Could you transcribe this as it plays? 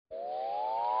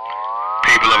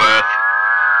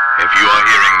you are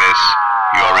hearing this,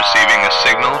 you are receiving a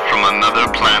signal from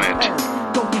another planet.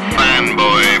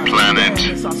 Fanboy Planet.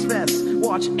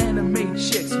 Watch anime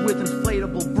chicks with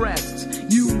inflatable breasts.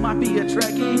 You might be a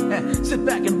Trekkie. Sit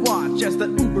back and watch as the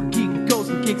uber geek goes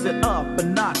and kicks it up a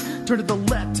notch. Turn to the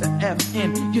letter F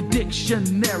in your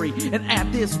dictionary and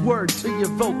add this word to your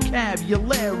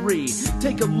vocabulary.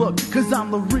 Take a look, cause I'm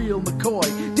the real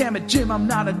McCoy. Damn it, Jim, I'm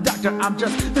not a doctor, I'm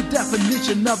just the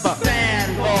definition of a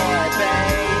fanboy,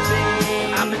 baby.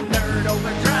 I'm a nerd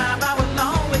overdrive, I will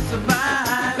always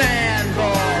survive.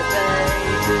 Fanboy,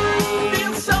 baby.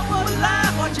 Feel so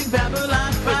alive watching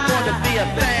Babylon 5. We're going to be a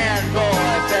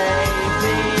fanboy,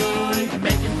 baby.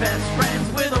 Making best friends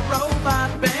with a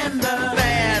robot bender.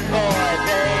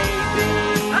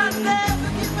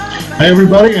 Hi,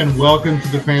 everybody, and welcome to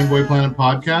the Fanboy Planet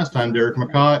podcast. I'm Derek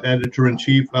McCaw,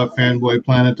 editor-in-chief of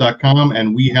fanboyplanet.com,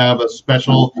 and we have a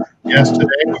special guest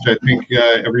today, which I think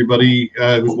everybody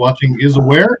who's watching is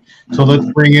aware. So let's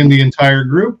bring in the entire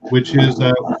group, which is,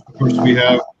 of course, we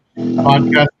have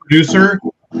podcast producer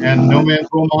and No Man's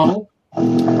Role Model.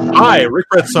 Hi, Rick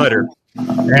Red Cider.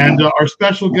 And our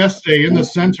special guest today in the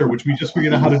center, which we just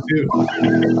figured out how to do.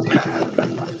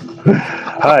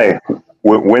 Hi,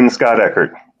 Win Scott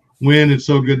Eckert. Win, it's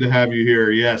so good to have you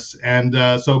here. Yes. And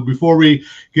so before we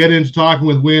get into talking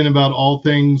with Win about all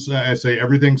things, I say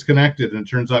everything's connected. And it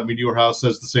turns out Meteor House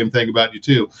says the same thing about you,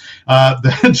 too.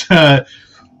 That,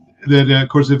 of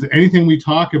course, if anything we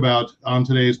talk about on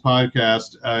today's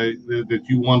podcast that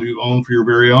you want to own for your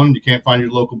very own, you can't find your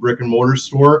local brick and mortar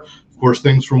store. Of course,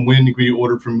 things from Win you can be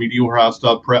ordered from Meteor House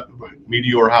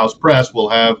Press. We'll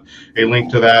have a link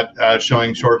to that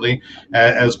showing shortly,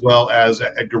 as well as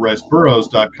at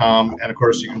EdgarRiceBurroughs.com. And, of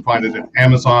course, you can find it at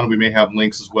Amazon. We may have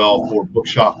links as well for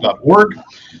bookshop.org.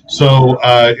 So,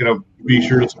 be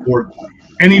sure to support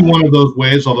any one of those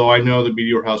ways, although I know the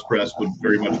Meteor House Press would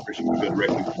very much appreciate a good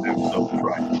review from them. So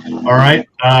try. All right.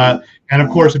 And, of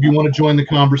course, if you want to join the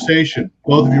conversation,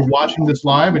 both of you watching this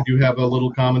live, I do have a little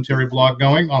commentary blog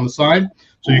going on the side,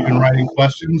 so you can write in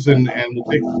questions, and we'll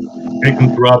take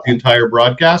them throughout the entire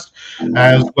broadcast,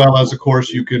 as well as, of course,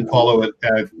 you can follow it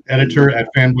at editor at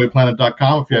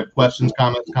fanboyplanet.com. If you have questions,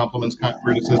 comments, compliments,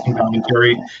 criticism,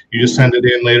 commentary, you just send it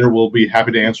in later. We'll be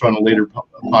happy to answer on a later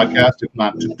podcast, if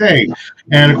not today.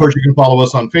 And, of course, you can follow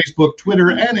us on Facebook, Twitter,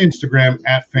 and Instagram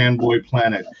at Fanboy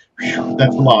Planet.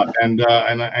 That's a lot, and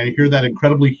I hear that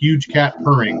incredibly huge cat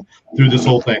purring through this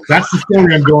whole thing. That's the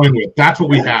story I'm going with. That's what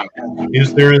we have.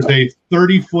 Is there is a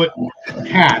 30-foot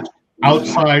cat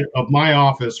outside of my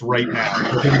office right now?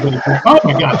 Oh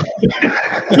my God!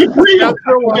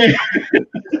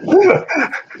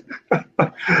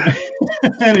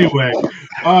 Anyway,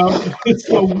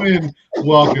 so Win,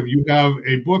 welcome. You have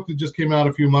a book that just came out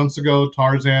a few months ago,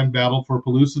 Tarzan: Battle for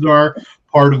Pellucidar,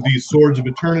 part of the Swords of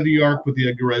Eternity arc with the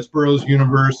Edgar Rice Burroughs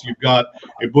universe. You've got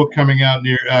a book coming out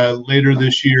later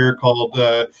this year called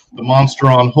The Monster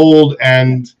on Hold,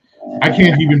 and I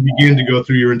can't even begin to go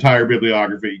through your entire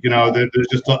bibliography. There's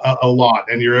just a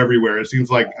lot, and you're everywhere. It seems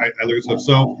like I look at stuff.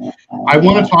 So I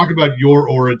want to talk about your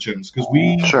origins, because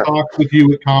we talked with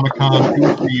you at Comic-Con 2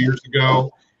 or 3 years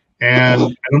ago, and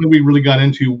I don't think we really got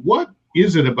into what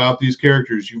is it about these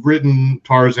characters. You've written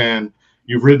Tarzan,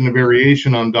 you've written a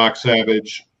variation on Doc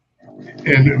Savage,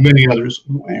 and many others.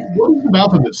 What is it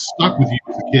about them that stuck with you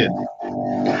as a kid?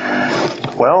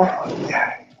 Well,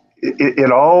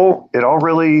 it all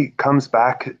really comes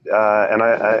back, and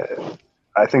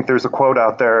I think there's a quote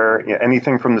out there: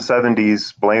 anything from the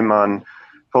 70s, blame on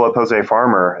Philip Jose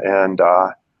Farmer, and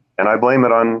I blame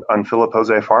it on Philip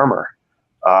Jose Farmer.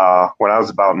 When I was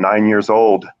about 9 years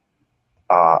old,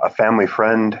 a family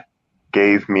friend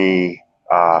gave me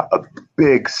a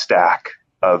big stack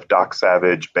of Doc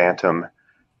Savage Bantam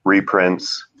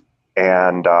reprints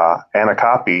and a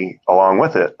copy along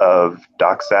with it of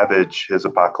Doc Savage: His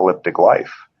Apocalyptic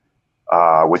Life,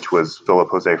 which was Philip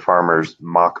Jose Farmer's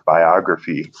mock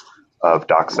biography of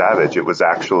Doc Savage. It was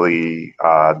actually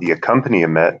the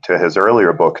accompaniment to his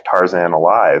earlier book, Tarzan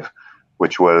Alive,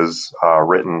 which was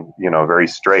written, very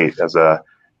straight as a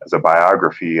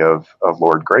biography of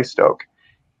Lord Greystoke.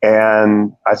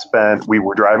 And we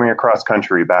were driving across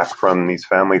country back from these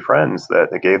family friends that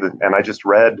they gave it, and I just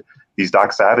read these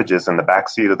Doc Savages in the back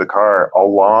seat of the car,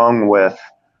 along with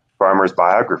Farmer's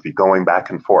biography, going back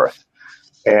and forth.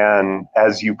 And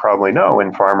as you probably know,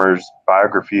 in Farmer's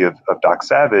biography of Doc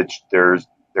Savage, there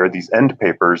are these end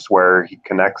papers where he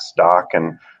connects Doc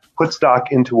and puts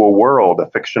Doc into a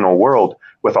fictional world,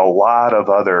 with a lot of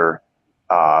other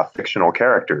fictional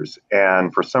characters.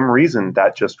 And for some reason,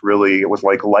 that just really, it was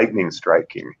like lightning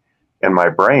striking. in my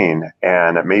brain,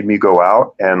 and it made me go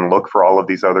out and look for all of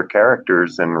these other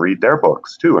characters and read their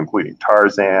books too, including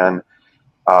Tarzan.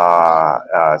 So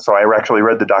I actually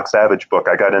read the Doc Savage book.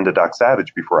 I got into Doc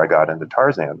Savage before I got into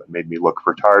Tarzan. It made me look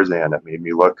for Tarzan. It made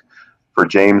me look for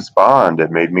James Bond.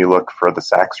 It made me look for the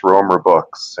Sax Rohmer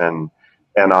books, and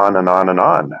on and on and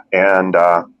on. And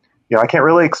I can't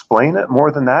really explain it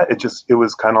more than that. It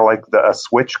was kind of like a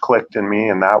switch clicked in me,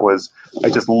 and I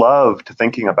just loved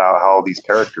thinking about how these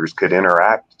characters could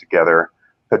interact together,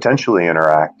 potentially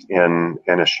interact in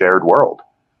a shared world.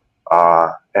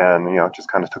 And it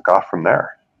just kind of took off from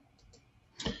there.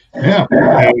 Yeah,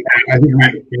 I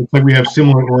think we have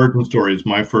similar origin stories.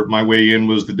 My way in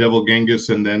was the Devil Genghis,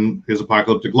 and then his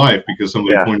apocalyptic life, because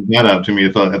somebody pointed that out to me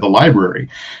at the library.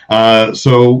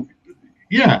 So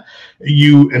yeah,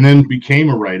 and then became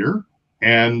a writer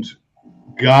and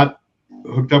got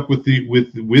hooked up with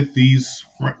these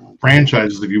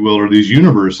franchises, if you will, or these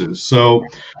universes. So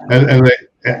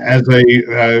as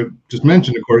I just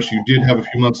mentioned, of course, you did have a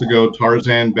few months ago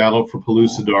Tarzan Battle for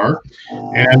Pellucidar.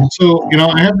 And so,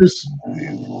 I have this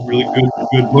really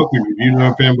good book. We reviewed it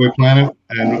on Fanboy Planet,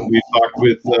 and we talked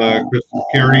with Crystal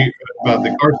Carey about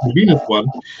the Carson Venus one.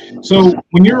 So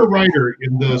when you're a writer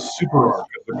in the super arc,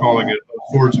 as they're calling it,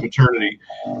 Swords of Eternity,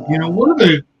 what are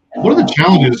the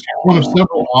challenges? You're one of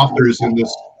several authors in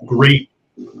this great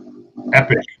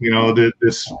epic,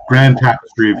 this grand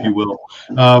tapestry, if you will.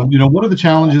 What are the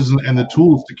challenges and the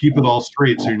tools to keep it all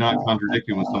straight so you're not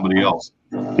contradicting with somebody else?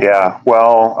 Yeah,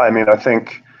 well, I mean, I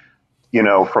think,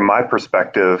 from my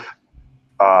perspective,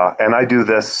 and I do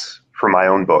this for my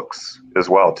own books as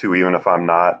well, too, even if I'm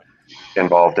not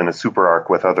involved in a super arc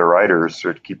with other writers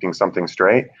or keeping something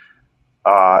straight.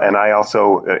 And I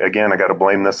also, again, I got to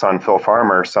blame this on Phil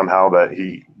Farmer somehow, that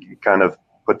he kind of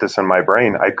put this in my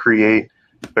brain. I create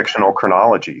fictional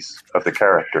chronologies of the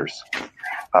characters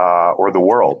or the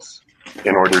worlds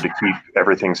in order to keep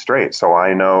everything straight. So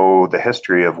I know the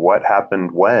history of what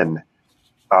happened when,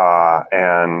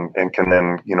 and can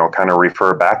then, kind of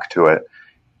refer back to it.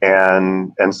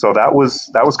 And so that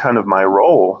was kind of my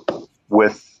role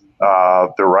with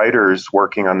the writers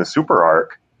working on the super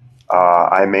arc.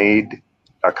 I made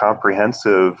a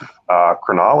comprehensive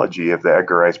chronology of the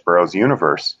Edgar Rice Burroughs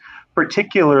universe,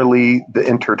 particularly the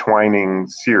intertwining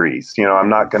series. I'm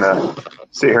not going to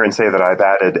sit here and say that I've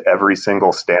added every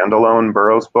single standalone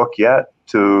Burroughs book yet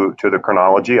to the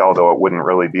chronology, although it wouldn't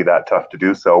really be that tough to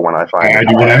do so when I find it.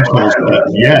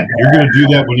 Yeah, you're going to do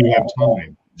that when you have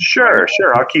time. Sure.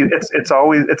 I'll keep it's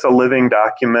a living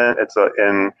document.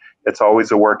 It's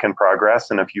always a work in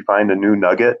progress. And if you find a new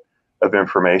nugget of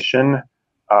information,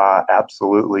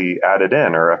 absolutely add it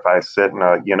in. Or if I sit and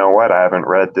I haven't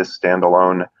read this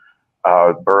standalone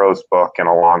Burroughs book in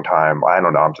a long time. I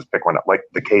don't know. I'm just picking one up, like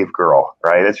The Cave Girl,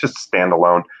 right? It's just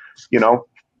standalone.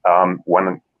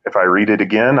 If I read it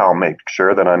again, I'll make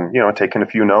sure that I'm taking a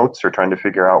few notes or trying to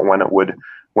figure out when it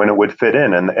would fit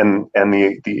in. And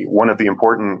the one of the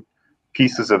important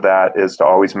pieces of that is to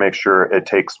always make sure it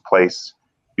takes place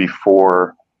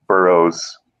before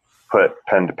Burroughs put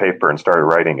pen to paper and started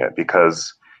writing it,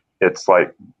 because it's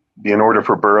like, in order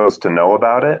for Burroughs to know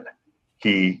about it,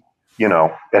 it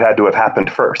had to have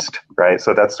happened first, right?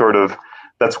 So that's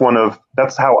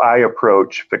how I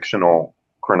approach fictional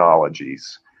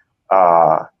chronologies.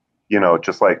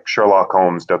 Just like Sherlock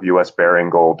Holmes, W.S.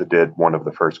 Baring-Gould did one of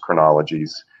the first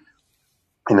chronologies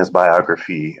in his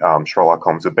biography, Sherlock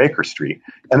Holmes of Baker Street.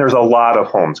 And there's a lot of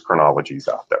Holmes chronologies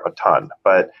out there, a ton,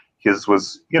 but his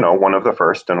was, one of the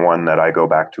first, and one that I go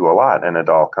back to a lot. And it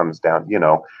all comes down,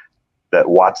 that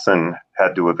Watson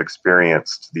had to have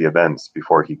experienced the events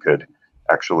before he could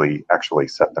actually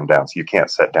set them down. So you can't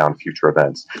set down future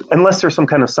events unless there's some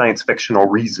kind of science fictional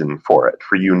reason for it,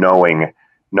 for you knowing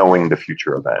the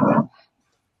future event.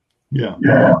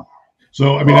 Yeah.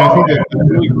 So, I mean, I think that's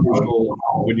really crucial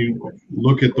when you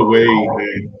look at the way,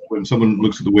 when someone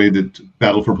looks at the way that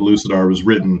Battle for Pellucidar was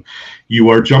written, you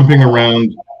are jumping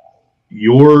around.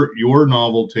 Your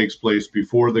novel takes place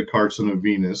before the Carson of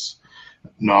Venus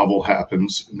novel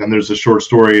happens. And then there's a short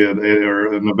story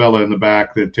or a novella in the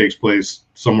back that takes place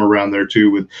somewhere around there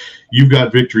too. You've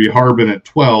got Victory Harbin at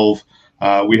 12.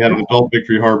 We had an adult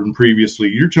Victory Harbin previously.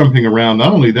 You're jumping around.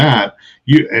 Not only that,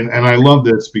 and I love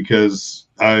this because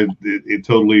it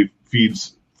totally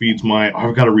feeds my,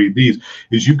 I've got to read these,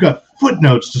 is you've got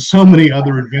footnotes to so many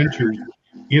other adventures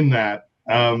in that,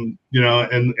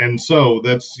 and so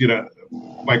that's,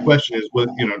 my question is,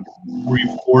 were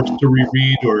you forced to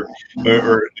reread or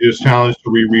just challenged to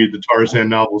reread the Tarzan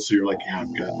novels? So you're like, yeah,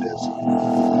 I've got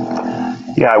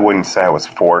this. Yeah, I wouldn't say I was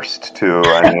forced to.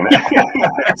 I mean,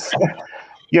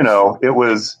 it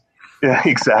was, Yeah,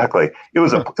 exactly. It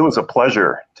was a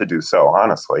pleasure to do so,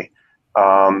 honestly.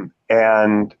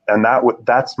 And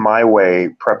that's my way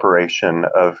preparation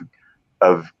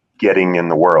of getting in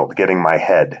the world, getting my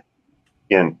head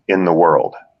in the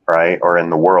world, right? Or in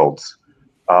the worlds,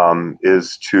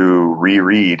 is to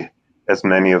reread as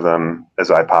many of them as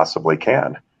I possibly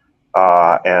can.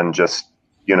 And just,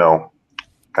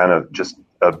 kind of just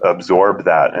absorb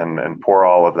that and pour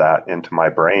all of that into my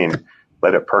brain,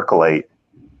 let it percolate,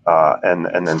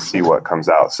 and then see what comes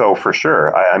out. So for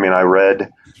sure, I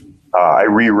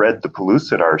reread the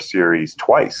Pellucidar series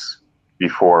twice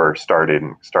before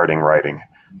starting writing.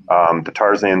 The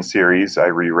Tarzan series I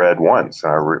reread once.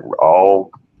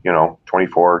 All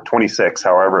 24, 26,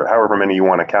 however many you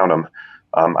want to count them.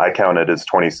 I count it as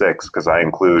 26 because I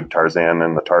include Tarzan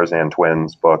in the Tarzan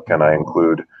Twins book, and I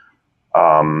include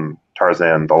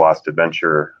Tarzan: The Lost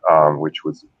Adventure, which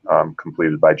was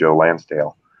completed by Joe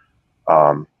Lansdale.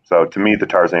 So to me, the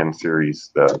Tarzan series,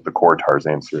 the core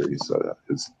Tarzan series,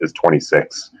 is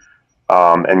 26.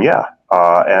 And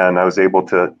I was able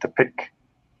to pick,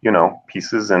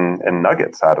 pieces and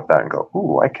nuggets out of that and go,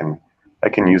 ooh, I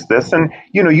can use this. And,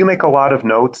 you make a lot of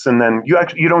notes, and then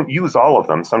you don't use all of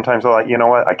them. Sometimes I'm like, you know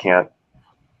what, I can't,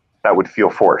 that would feel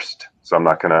forced. So I'm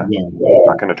not gonna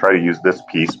try to use this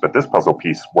piece, but this puzzle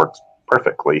piece works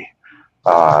perfectly.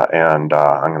 And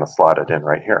I'm going to slot it in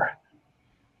right here.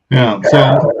 Yeah.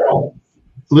 So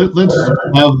let's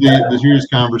have the serious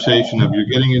conversation of you're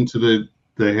getting into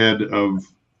the head of,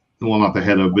 well, not the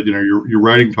head of, but you're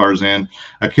writing Tarzan,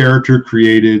 a character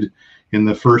created in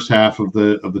the first half of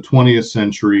the 20th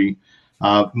century.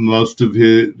 Most of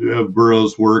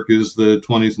Burroughs' work is the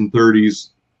 20s and 30s.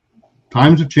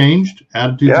 Times have changed,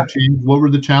 attitudes have changed. What were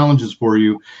the challenges for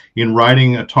you in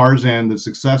writing a Tarzan that's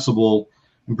accessible,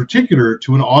 in particular,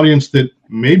 to an audience that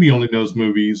maybe only knows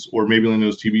movies or maybe only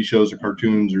knows TV shows or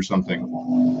cartoons or something?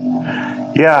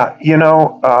 Yeah,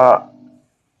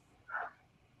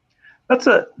 that's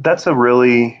a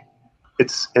really,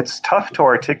 it's tough to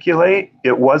articulate.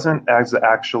 It wasn't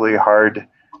actually hard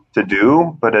to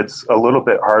do, but it's a little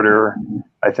bit harder,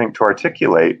 I think, to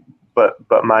articulate. But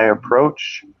my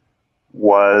approach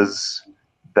was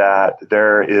that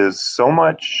there is so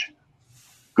much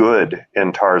good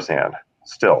in Tarzan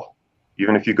still.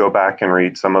 Even if you go back and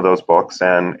read some of those books,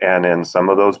 and in some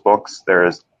of those books, there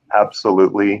is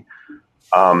absolutely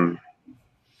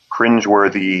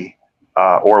cringeworthy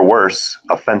or worse,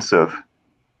 offensive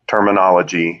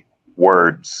terminology,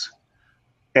 words.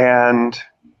 And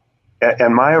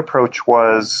my approach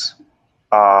was,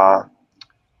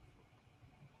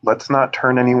 let's not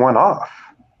turn anyone off,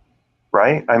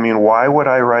 right? I mean, why would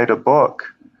I write a book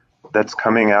that's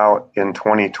coming out in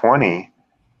 2020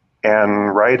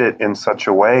 and write it in such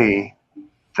a way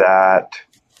that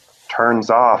turns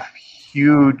off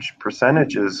huge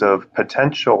percentages of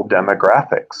potential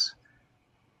demographics?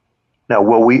 Now,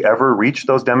 will we ever reach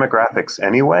those demographics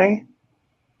anyway?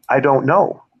 I don't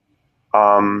know.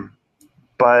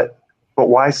 But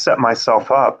why set myself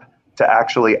up to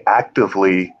actually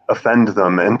actively offend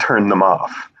them and turn them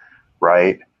off,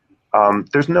 right?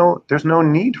 There's no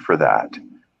need for that.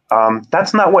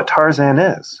 That's not what Tarzan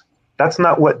is. That's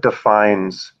not what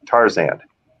defines Tarzan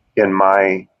in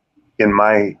my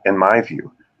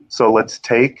view. So let's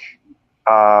take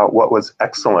what was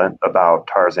excellent about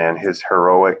Tarzan, his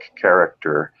heroic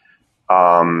character,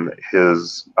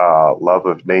 his love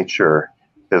of nature,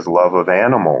 his love of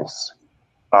animals,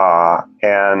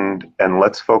 and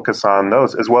let's focus on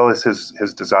those, as well as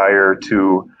his desire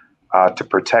to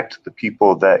protect the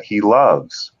people that he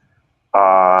loves.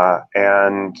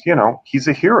 And he's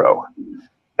a hero.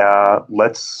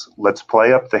 Let's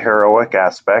play up the heroic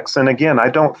aspects. And again, I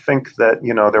don't think that,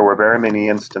 there were very many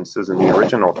instances in the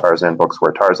original Tarzan books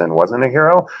where Tarzan wasn't a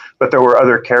hero, but there were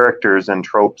other characters and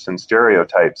tropes and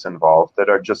stereotypes involved that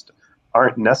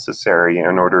aren't necessary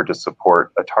in order to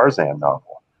support a Tarzan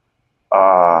novel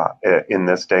in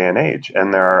this day and age.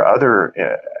 And there are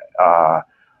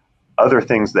other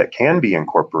things that can be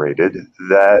incorporated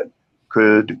that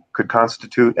could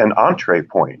constitute an entree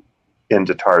point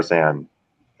into Tarzan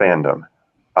fandom.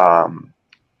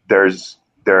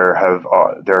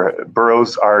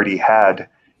 Burroughs already had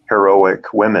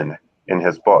heroic women in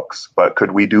his books, but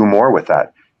could we do more with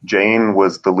that? Jane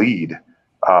was the lead,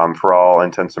 for all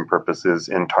intents and purposes,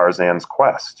 in Tarzan's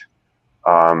quest.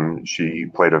 She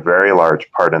played a very large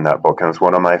part in that book, and it's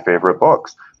one of my favorite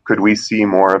books. Could we see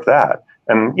more of that?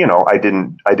 And I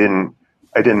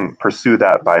didn't pursue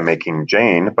that by making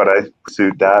Jane, but I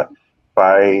pursued that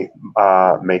by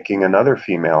making another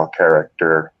female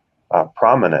character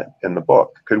prominent in the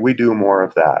book. Could we do more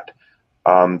of that?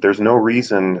 There's no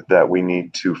reason that we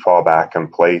need to fall back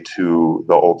and play to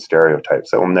the old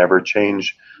stereotypes. That will never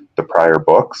change the prior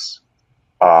books.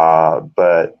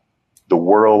 But the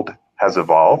world has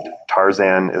evolved.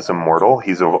 Tarzan is immortal.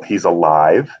 He's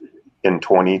alive in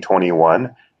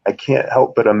 2021. I can't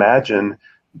help but imagine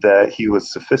that he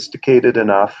was sophisticated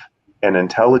enough and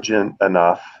intelligent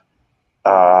enough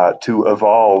to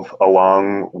evolve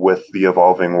along with the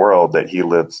evolving world that he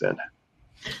lives in.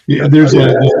 Yeah, there's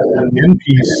an end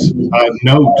piece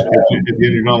note at the end of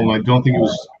your novel. I don't think it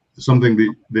was something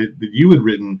that you had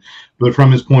written, but from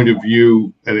his point of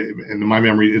view, and in my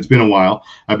memory, it's been a while.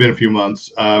 I've been a few months.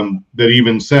 That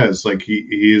even says like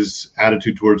his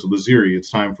attitude towards the Waziri. It's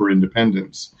time for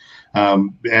independence,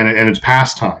 and it's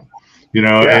past time. You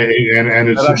know, Yeah. and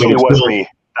it's That actually was me.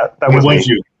 That was me.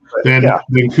 You. Then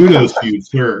kudos to you,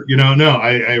 sir. You know, no,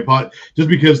 I just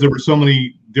because there were so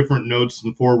many different notes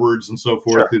and forwards and so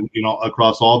forth, Sure. and, you know,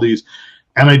 across all these.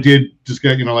 And I did just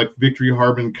get, you know, like Victory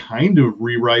Harbin kind of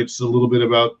rewrites a little bit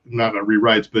about, not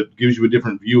rewrites, but gives you a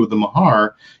different view of the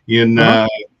Mahar in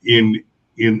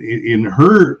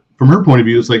her, from her point of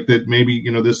view. It's like that maybe,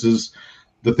 you know, this is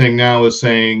the thing now is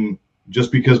saying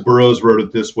just because Burroughs wrote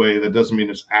it this way, that doesn't mean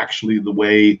it's actually the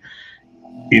way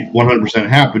it 100%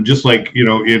 happened. Just like, you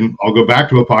know, I'll go back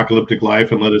to Apocalyptic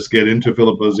Life and let us get into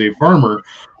Philip Jose Farmer,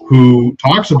 who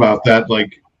talks about that,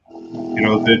 like, you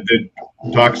know, that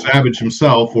Doc Savage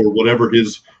himself, or whatever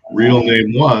his real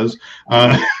name was,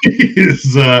 was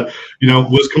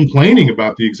complaining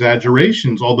about the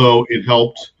exaggerations, although it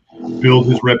helped build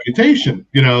his reputation.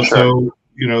 You know, Sure. So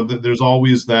you know, there's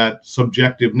always that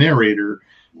subjective narrator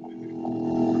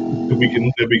that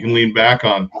we can lean back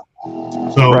on.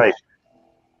 So right.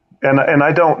 And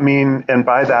I don't mean, and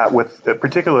by that, with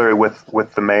particularly with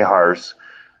the Mahars,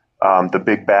 the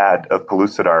big bad of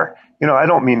Pellucidar, you know, I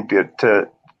don't mean to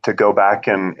go back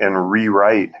and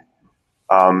rewrite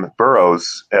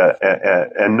Burroughs,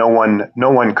 and no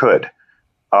one could.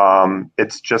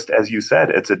 It's just, as you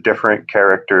said, it's a different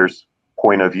character's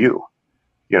point of view.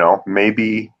 You know,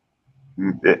 maybe,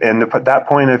 and that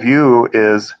point of view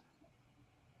is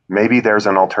maybe there's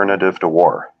an alternative to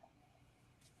war.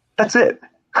 That's it.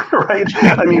 Right?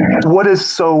 I mean, what is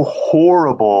so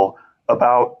horrible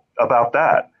about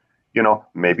that? You know,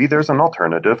 maybe there's an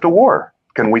alternative to war.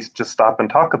 Can we just stop and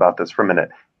talk about this for a minute?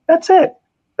 That's it.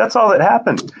 That's all that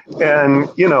happened. And,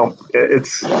 you know,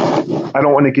 I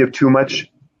don't want to give too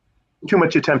much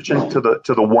attention to the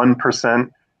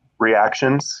 1%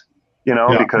 reactions, you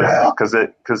know, because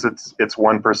it's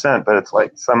 1%, but it's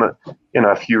like a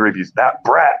few reviews, that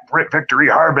brat Victory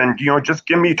Harbin, you know, just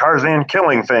give me Tarzan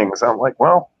killing things. I'm like,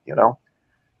 well, you know,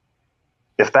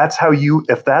 if that's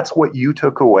what you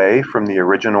took away from the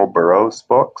original Burroughs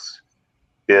books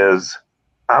is,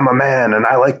 I'm a man and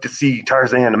I like to see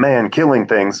Tarzan, a man, killing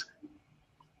things.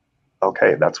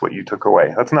 Okay, that's what you took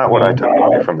away. That's not what I took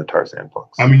away from the Tarzan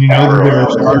books. I mean, you know, there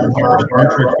are Star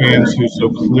Trek fans who so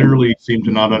clearly seem to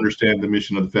not understand the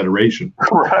mission of the Federation.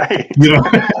 Right. You know,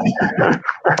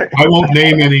 right. I won't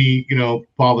name any, you know,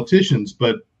 politicians,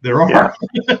 but there are.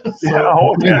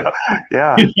 Yeah.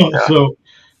 Yeah. You know, yeah. So,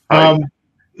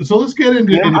 so let's get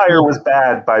into the Empire was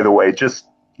bad, by the way. Just,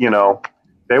 you know,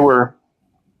 they were.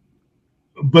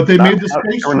 But they made the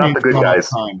space. They were not the good guys.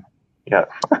 Time. Yeah.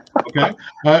 Okay.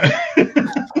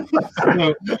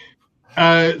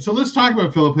 So let's talk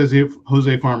about Philip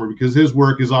Jose Farmer, because his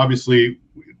work is obviously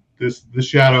this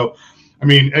shadow. I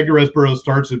mean, Edgar Rice Burroughs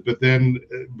starts it, but then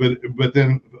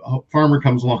Farmer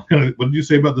comes along. What did you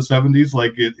say about the 70s?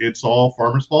 Like it's all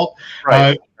Farmer's fault.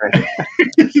 Right.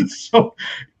 So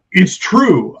it's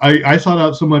true. I sought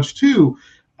out so much too.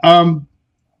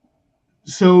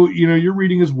 So, you know, you're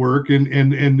reading his work, and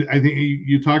I think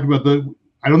you talked about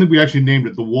I don't think we actually named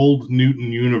it, the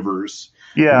Wold-Newton universe.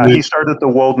 Yeah, he started the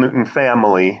Wold-Newton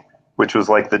family, which was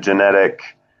like the genetic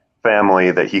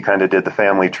family that he kind of did the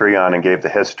family tree on and gave the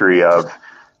history of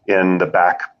in the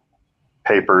back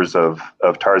papers of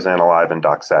Tarzan Alive and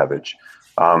Doc Savage.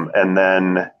 And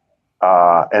then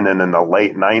in the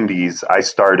late 90s, I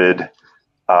started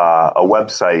a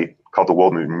website called the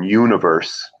Wold-Newton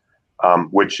Universe,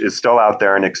 which is still out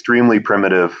there, an extremely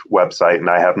primitive website, and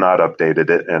I have not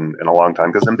updated it in a long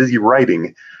time because I'm busy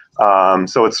writing.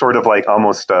 So it's sort of like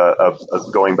almost a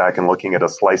going back and looking at a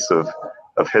slice of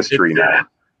history now.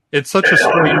 It's such a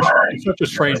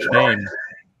strange name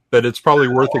that it's probably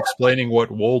worth explaining what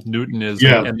Wold-Newton is.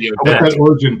 Yeah, and the that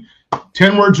origin.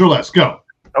 10 words or less. Go.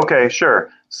 Okay,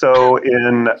 sure. So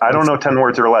I don't know 10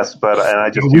 words or less, but I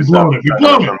just We've blown it.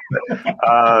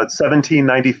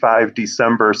 1795,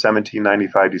 December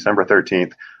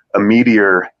 13th, a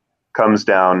meteor comes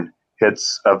down,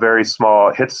 hits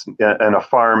in a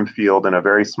farm field in a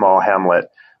very small hamlet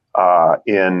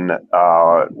in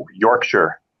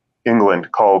Yorkshire,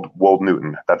 England, called Wold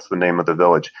Newton. That's the name of the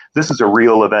village. This is a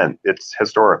real event. It's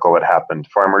historical. It happened.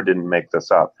 Farmer didn't make this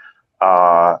up.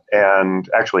 And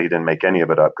actually, he didn't make any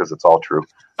of it up because it's all true.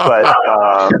 But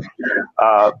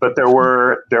there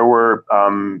were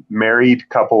married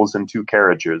couples in 2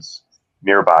 carriages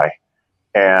nearby,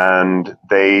 and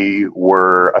they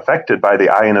were affected by the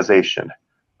ionization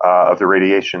of the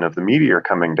radiation of the meteor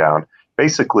coming down.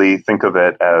 Basically, think of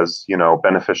it as,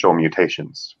 beneficial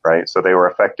mutations, right? So they were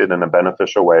affected in a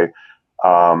beneficial way.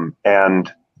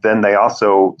 And then there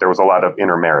was a lot of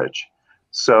intermarriage.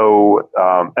 So,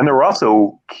 and there were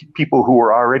also people who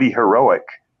were already heroic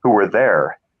who were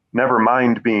there, never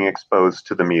mind being exposed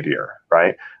to the meteor,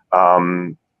 right?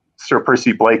 Sir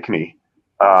Percy Blakeney,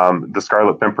 the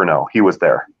Scarlet Pimpernel, he was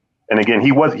there. And again,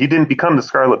 he didn't become the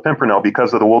Scarlet Pimpernel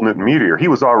because of the Wold Newton meteor. He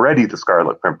was already the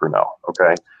Scarlet Pimpernel,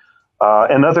 okay?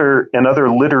 And other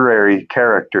literary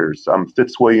characters,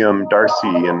 Fitzwilliam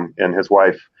Darcy and his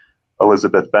wife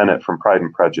Elizabeth Bennet from Pride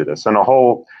and Prejudice, and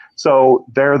so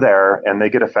they're there and they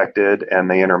get affected and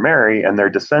they intermarry, and their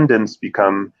descendants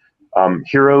become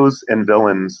heroes and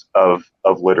villains of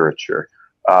literature,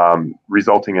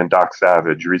 resulting in Doc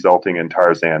Savage, resulting in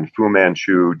Tarzan, Fu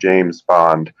Manchu, James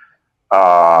Bond,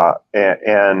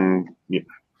 and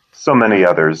so many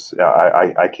others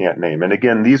I can't name. And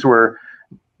again, these were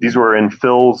in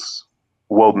Phil's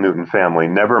Wold Newton family,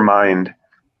 never mind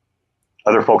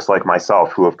other folks like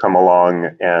myself who have come along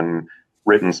and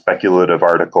written speculative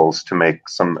articles to make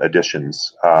some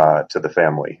additions to the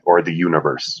family or the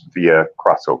universe via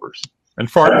crossovers. And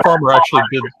Farmer actually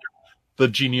did the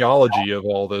genealogy of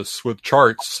all this with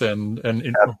charts and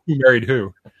who married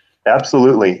who.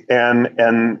 Absolutely. And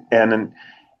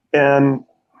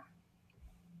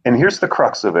here's the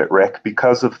crux of it, Rick,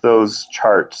 because of those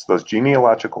charts, those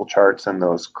genealogical charts and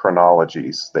those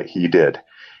chronologies that he did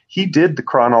the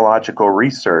chronological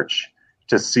research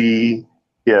to see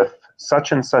if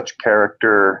such and such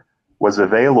character was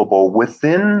available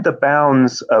within the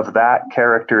bounds of that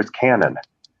character's canon,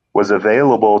 was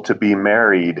available to be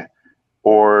married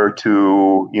or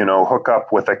to, hook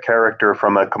up with a character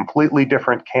from a completely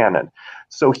different canon.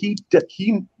 So he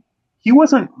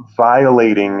wasn't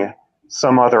violating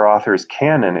some other author's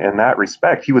canon in that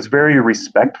respect. He was very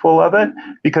respectful of it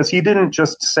because he didn't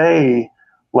just say,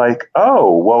 like,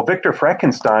 oh, well, Victor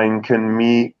Frankenstein can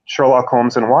meet Sherlock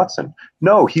Holmes and Watson.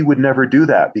 No, he would never do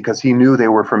that because he knew they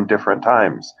were from different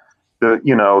times. The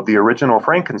original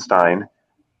Frankenstein,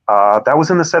 that was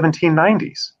in the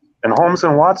 1790s. And Holmes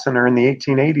and Watson are in the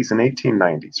 1880s and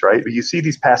 1890s, right? But you see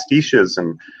these pastiches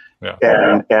and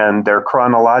they're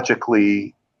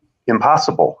chronologically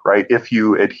impossible, right? If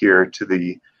you adhere to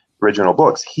the original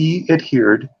books. He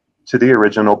adhered to the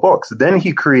original books. Then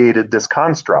he created this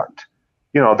construct,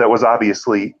 that was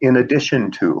obviously in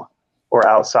addition to or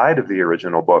outside of the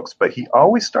original books, but he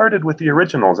always started with the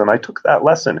originals, and I took that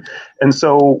lesson. And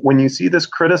so when you see this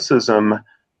criticism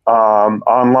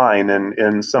online and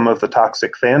in some of the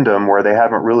toxic fandom where they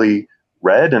haven't really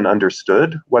read and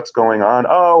understood what's going on,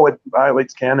 it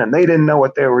violates canon, they didn't know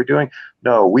what they were doing.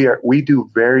 No, we do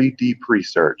very deep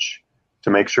research to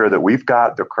make sure that we've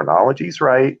got the chronologies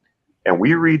right, and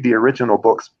we read the original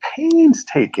books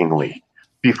painstakingly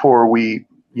before we,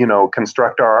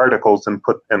 construct our articles and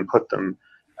put them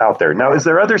out there. Now, is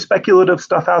there other speculative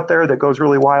stuff out there that goes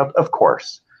really wild? Of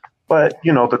course. But,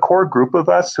 the core group of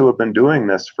us who have been doing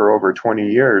this for over 20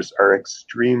 years are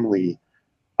extremely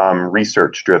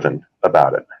research driven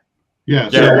about it. Yeah.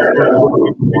 So I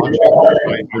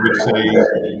would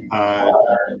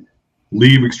say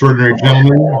Leave Extraordinary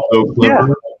Gentlemen, so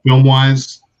clever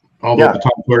film-wise, although the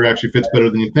Tom Sawyer actually fits better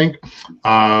than you think.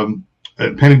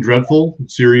 Penny Dreadful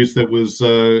series that was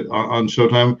on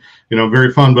Showtime,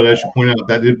 very fun. But I should point out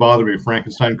that did bother me.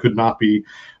 Frankenstein could not be,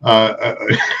 a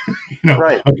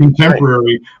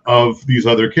contemporary of these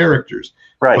other characters.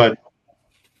 Right. But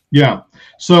yeah.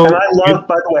 So, and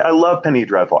by the way, I love Penny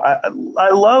Dreadful. I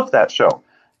love that show.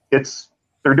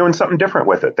 They're doing something different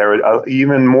with it. They're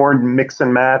even more mix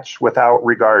and match without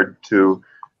regard to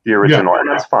the original, and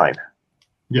that's fine.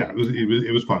 Yeah,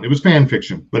 it was fun. It was fan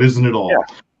fiction, but isn't it all?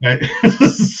 Yeah.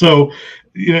 So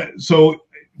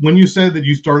when you said that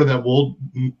you started that Wold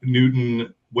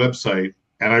Newton website,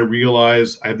 and I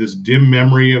realized I had this dim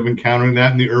memory of encountering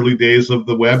that in the early days of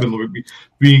the web and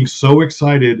being so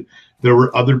excited, there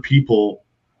were other people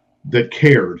that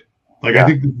cared. Like, I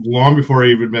think long before I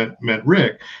even met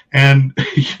Rick, and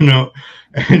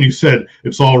and you said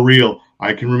it's all real.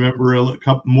 I can remember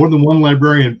more than one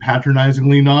librarian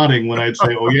patronizingly nodding when I'd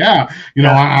say, "Oh yeah,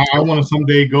 I want to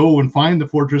someday go and find the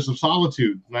Fortress of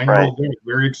Solitude." 9-year-old Derek,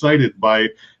 very excited by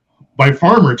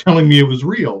Farmer telling me it was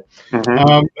real.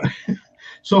 Mm-hmm.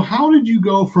 So how did you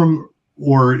go from,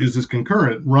 or is this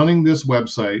concurrent, running this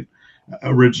website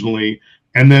originally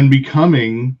and then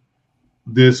becoming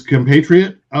this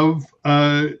compatriot of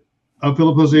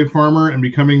Philip Jose Farmer and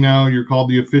becoming now, you're called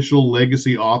the official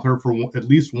legacy author for at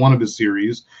least one of his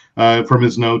series, from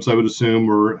his notes, I would assume,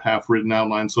 or half written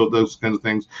outlines, so those kinds of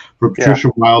things, for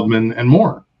Patricia Wildman and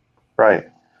more. Right.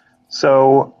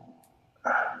 So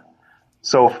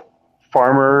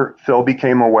Phil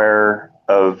became aware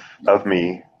of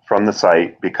me from the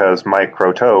site because Mike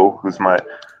Croteau, who's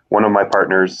one of my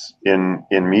partners in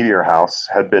Meteor House,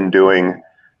 had been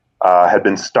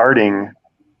starting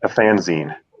a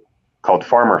fanzine called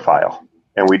Farmer File,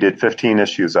 and we did 15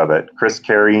 issues of it. Chris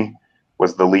Carey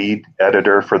was the lead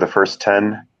editor for the first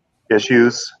 10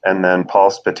 issues, and then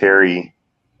Paul Spiteri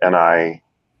and I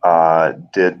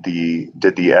did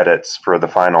the edits for the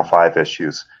final 5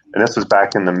 issues. And this was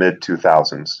back in the mid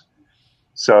 2000s.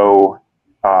 So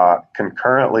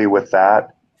concurrently with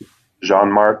that,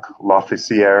 Jean-Marc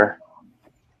Lofficier,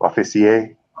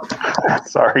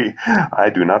 sorry,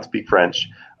 I do not speak French,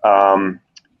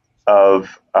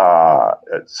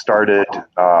 started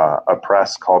a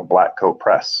press called Black Coat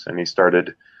Press, and he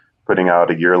started putting out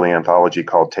a yearly anthology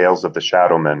called Tales of the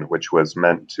Shadowmen, which was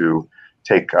meant to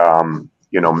take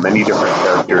many different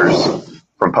characters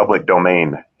from public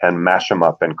domain and mash them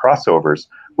up in crossovers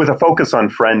with a focus on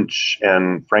French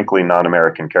and, frankly,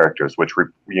 non-American characters, which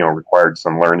required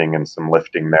some learning and some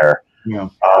lifting there. Yeah.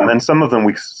 And some of them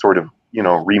we sort of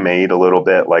remade a little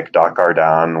bit, like Doc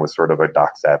Ardan was sort of a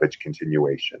Doc Savage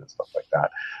continuation and stuff like that.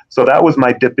 So that was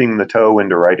my dipping the toe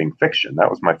into writing fiction.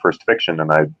 That was my first fiction,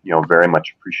 and I very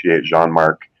much appreciate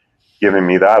Jean-Marc giving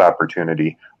me that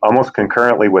opportunity. Almost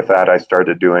concurrently with that, I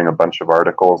started doing a bunch of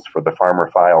articles for the Farmer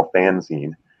File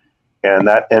fanzine, and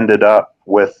that ended up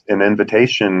with an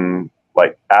invitation,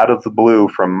 like out of the blue,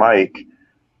 from Mike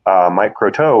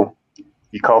Croteau.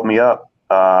 He called me up,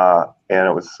 and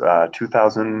it was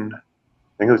 2000. I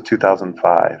think it was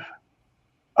 2005.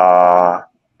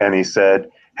 And he said,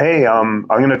 "Hey, I'm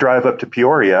going to drive up to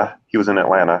Peoria." He was in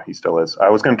Atlanta. He still is. I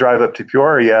was going to drive up to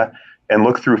Peoria and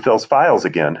look through Phil's files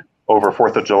again over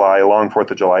 4th of July, long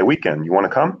 4th of July weekend. You want to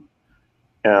come?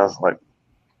 And I was like,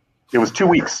 it was 2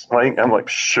 weeks. I'm like,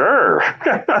 sure.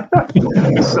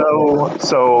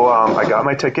 So I got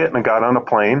my ticket and I got on a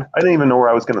plane. I didn't even know where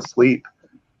I was going to sleep.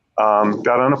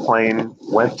 Got on a plane,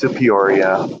 went to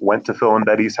Peoria, went to Phil and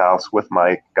Betty's house with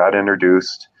Mike, got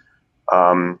introduced.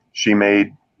 She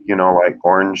made, like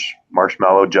orange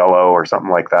marshmallow jello or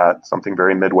something like that, something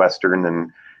very Midwestern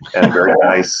and very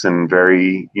nice and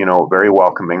very, very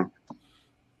welcoming.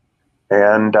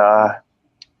 And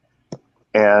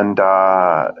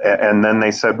then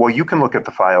they said, well, you can look at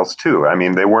the files too. I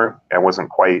mean, I wasn't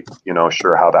quite,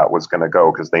 sure how that was going to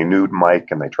go because they knew Mike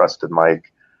and they trusted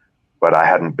Mike. But I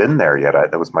hadn't been there yet.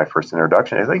 That was my first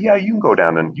introduction. I was like, yeah, you can go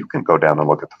down and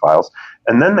look at the files.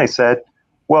 And then they said,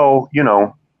 well,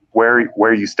 where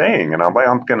are you staying? And I'm like,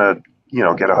 I'm going to,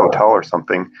 get a hotel or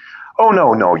something. Oh,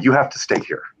 no, you have to stay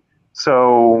here.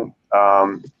 So,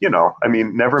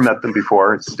 never met them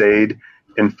before. Stayed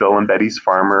in Phil and Betty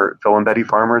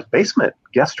Farmer's basement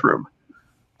guest room.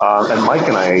 And Mike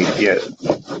and I,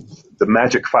 the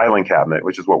magic filing cabinet,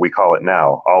 which is what we call it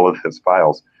now, all of his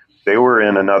files, they were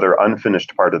in another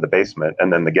unfinished part of the basement,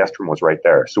 and then the guest room was right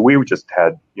there. So we just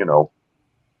had,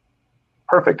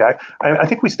 perfect. I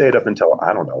think we stayed up until,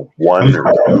 I don't know, 1 or 2.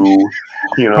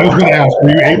 I was going to ask,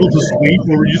 were you able to sleep,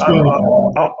 or were you just going to...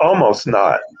 Almost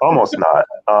not.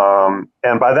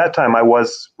 And by that time, I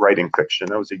was writing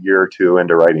fiction. I was a year or 2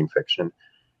 into writing fiction,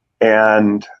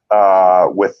 and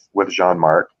with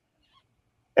Jean-Marc,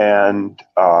 and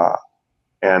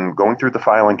going through the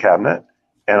filing cabinet,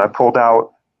 and I pulled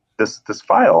out this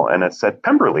file, and it said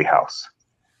Pemberley House.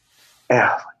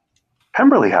 And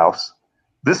Pemberley House,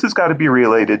 this has got to be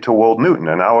related to Wold Newton,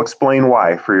 and I'll explain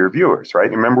why for your viewers,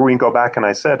 right? Remember, we can go back and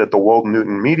I said at the Wold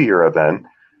Newton Meteor event,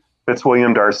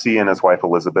 Fitzwilliam Darcy and his wife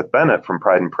Elizabeth Bennet from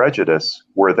Pride and Prejudice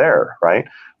were there, right?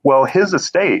 Well, his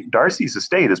estate, Darcy's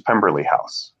estate, is Pemberley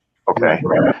House. Okay,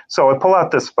 right. So I pull out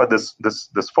this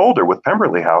folder with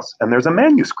Pemberley House, and there's a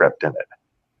manuscript in it.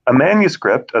 A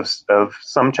manuscript of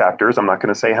some chapters, I'm not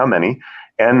going to say how many,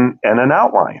 and an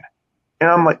outline. And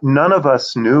I'm like, none of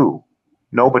us knew.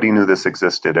 Nobody knew this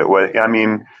existed.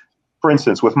 For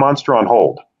instance, with Monster on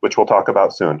Hold, which we'll talk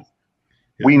about soon,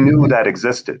 we knew that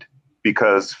existed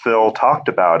because Phil talked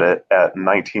about it at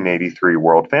 1983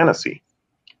 World Fantasy.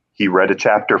 he read a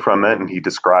chapter from it and he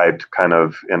described kind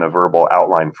of in a verbal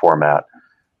outline format.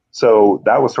 So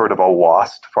that was sort of a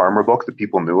lost farmer book that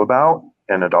people knew about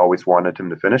and had always wanted him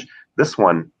to finish. This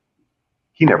one,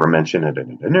 he never mentioned it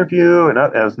in an interview, and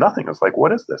it was nothing. It was like,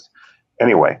 what is this?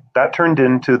 Anyway, that turned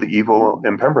into The Evil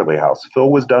in Pemberley House.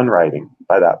 Phil was done writing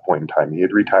by that point in time. He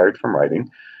had retired from writing,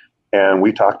 and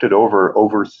we talked it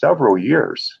over several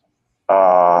years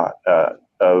I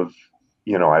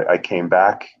came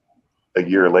back a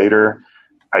year later.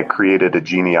 I created a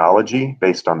genealogy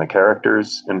based on the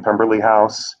characters in Pemberley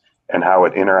House and how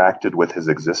it interacted with his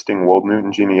existing Wold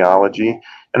Newton genealogy.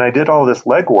 And I did all this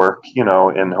legwork,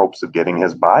 in hopes of getting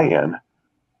his buy-in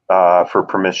for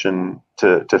permission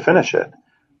to finish it.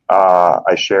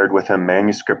 I shared with him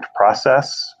manuscript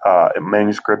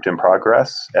in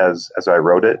progress as I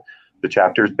wrote it, the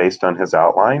chapters based on his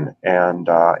outline, and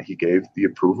he gave the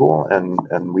approval,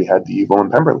 and we had The Evil in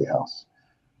Pemberley House.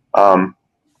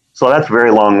 So that's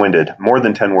very long-winded, more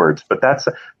than 10 words, but that's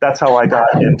how I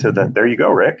got into the. There you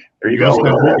go, Rick. There you go.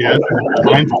 Yes,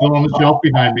 mine's still on the shelf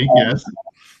behind me. Yes,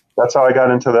 that's how I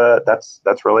got into the. That's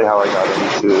really how I got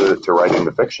into writing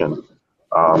the fiction.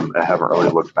 I haven't really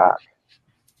looked back.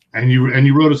 And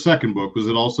you wrote a second book. Was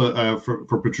it also for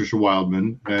Patricia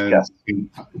Wildman? Yes.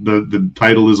 The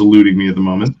title is eluding me at the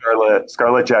moment.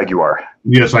 Scarlet Jaguar.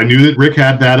 Yes, I knew that Rick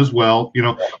had that as well.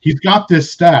 He's got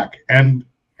this stack, and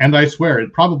I swear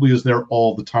it probably is there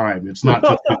all the time. It's not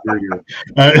just here.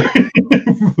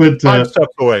 But 5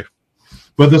 steps away.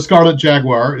 But the Scarlet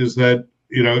Jaguar, is that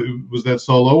was that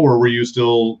solo, or were you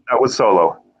still? That was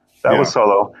solo. That was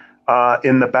solo.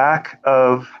 In the back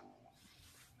of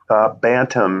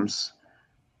Bantam's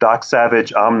Doc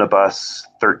Savage Omnibus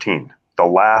 13, the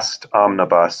last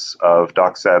omnibus of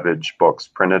Doc Savage books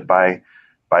printed by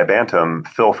Bantam,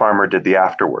 Phil Farmer did the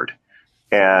afterword.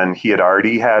 And he had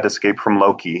already had Escape from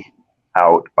Loki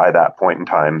out by that point in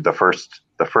time, the first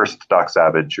Doc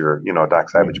Savage, or Doc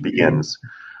Savage Begins.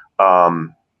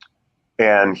 And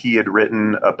he had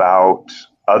written about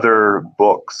other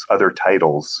books, other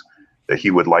titles that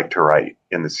he would like to write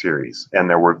in the series. And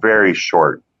there were very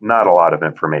short, not a lot of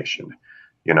information,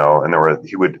 and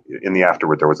he would, in the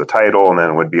afterward, there was a title, and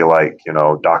then it would be like,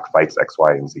 Doc fights X,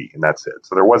 Y, and Z, and that's it.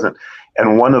 So there wasn't,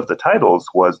 and one of the titles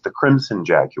was The Crimson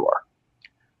Jaguar.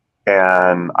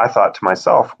 And I thought to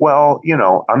myself, well,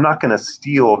 I'm not going to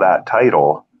steal that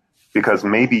title, because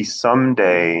maybe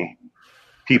someday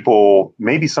we'll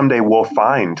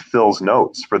find Phil's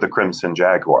notes for The Crimson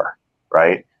Jaguar,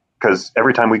 right? Because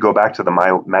every time we go back to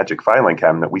the magic filing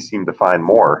cabinet, we seem to find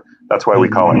more. That's why we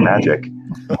call it magic.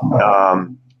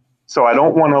 So I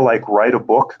don't want to write a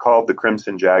book called The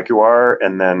Crimson Jaguar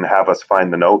and then have us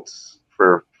find the notes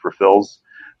for Phil's.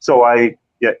 So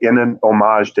in an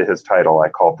homage to his title, I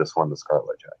called this one The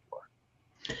Scarlet Jaguar.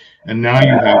 And now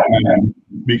you have,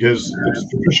 because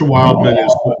Patricia Wildman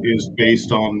is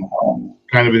based on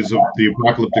kind of the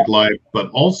apocalyptic life, but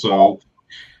also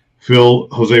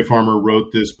Jose Farmer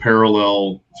wrote this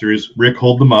parallel series. Rick,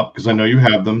 hold them up because I know you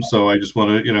have them. So I just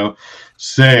want to,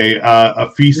 say A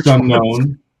Feast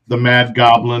Unknown, The Mad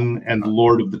Goblin, and The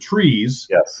Lord of the Trees.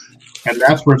 Yes. And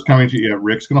that's where it's coming to. Yeah,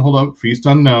 Rick's going to hold up Feast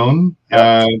Unknown,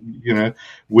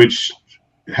 which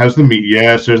has the meat.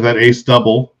 Yes, there's that ace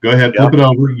double. Go ahead, flip it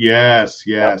over. Yes.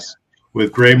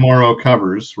 With Gray Morrow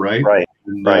covers, right? Right.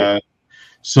 And, right.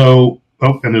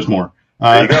 And there's more.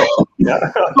 There you go. Yeah.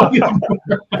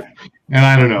 And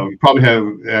I don't know. You probably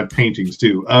have paintings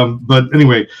too. But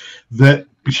anyway, I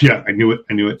knew it.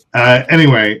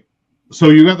 Anyway, so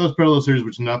you got those parallel series,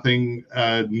 which nothing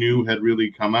new had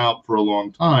really come out for a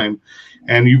long time,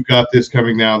 and you've got this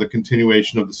coming now, the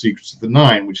continuation of The Secrets of the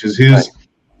Nine, which is his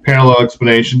parallel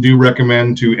explanation. Do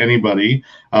recommend to anybody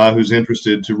who's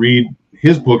interested to read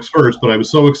his books first, but I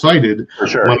was so excited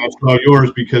when I saw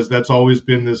yours, because that's always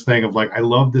been this thing of I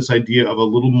love this idea of a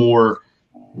little more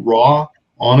raw,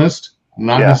 honest,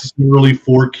 not necessarily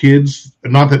for kids.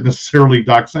 Not that necessarily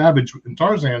Doc Savage and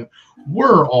Tarzan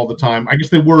were all the time. I guess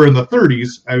they were in the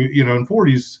 30s, and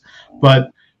 40s,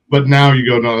 but now you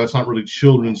go, no, that's not really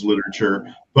children's literature.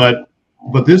 But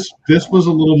this was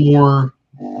a little more.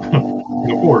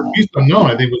 Before Feast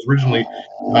Unknown, I think was originally.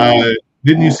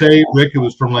 Didn't you say, Rick, it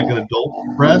was from an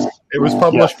adult press? It was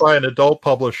published by an adult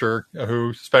publisher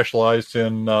who specialized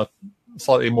in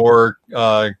slightly more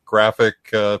graphic.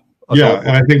 And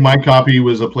I think my copy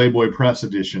was a Playboy Press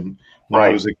edition when I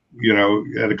was,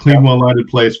 at a clean, well-lighted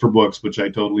place for books, which I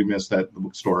totally missed at the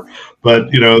bookstore. But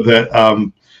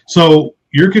so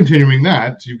you're continuing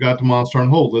that. You've got The Monster on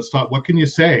Hold. Let's talk. What can you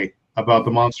say about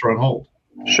The Monster on Hold?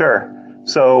 Sure.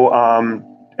 So,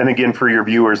 and again, for your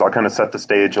viewers, I'll kind of set the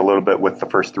stage a little bit with the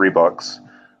first 3 books.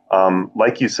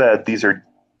 Like you said, these are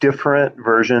different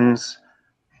versions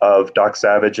of Doc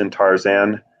Savage and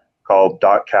Tarzan called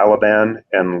Doc Caliban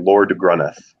and Lord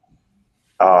Grunneth.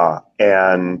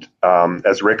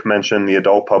 As Rick mentioned, the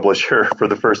adult publisher for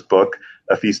the first book,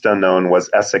 A Feast Unknown, was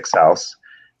Essex House.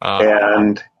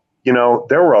 And,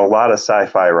 there were a lot of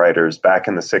sci-fi writers back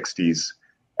in the 60s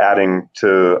adding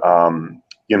to,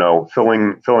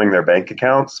 filling their bank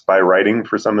accounts by writing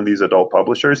for some of these adult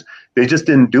publishers. They just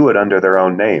didn't do it under their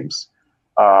own names.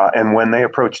 And when they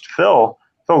approached Phil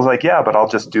was like, yeah, but I'll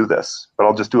just do this. But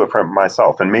I'll just do it for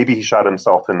myself. And maybe he shot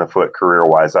himself in the foot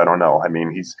career-wise. I don't know. I mean,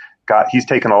 he's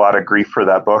taken a lot of grief for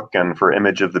that book and for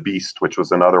Image of the Beast, which was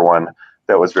another one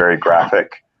that was very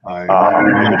graphic.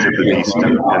 Image of the Beast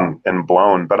and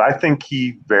Blown. But I think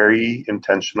he very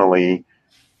intentionally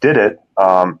did it.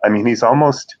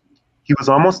 He was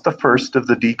almost the first of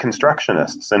the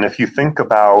deconstructionists. And if you think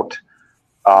about,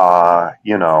 Alan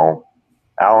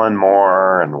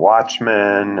Moore and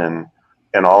Watchmen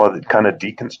and all of the kind of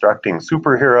deconstructing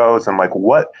superheroes and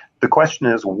the question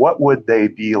is, what would they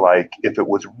be like if it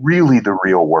was really the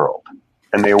real world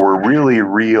and they were really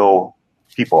real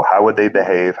people? How would they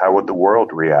behave? How would the world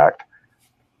react?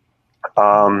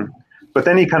 But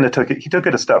then he kind of took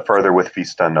it a step further with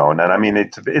Feast Unknown. And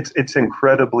it's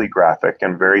incredibly graphic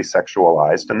and very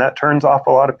sexualized, and that turns off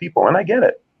a lot of people. And I get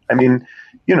it.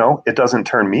 It doesn't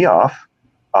turn me off.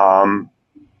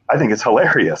 I think it's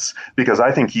hilarious because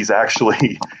I think he's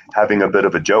actually having a bit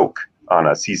of a joke on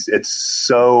us. It's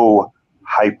so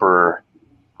hyper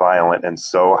violent and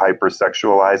so hyper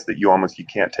sexualized that you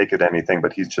can't take it anything,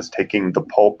 but he's just taking the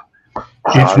pulp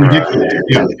it's ridiculous.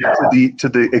 To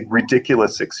the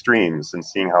ridiculous extremes and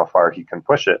seeing how far he can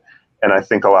push it. And I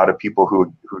think a lot of people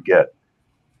who get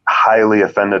highly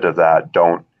offended of that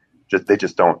don't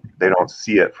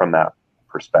see it from that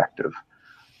perspective.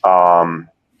 And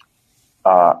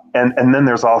then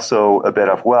there's also a bit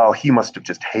of, well, he must have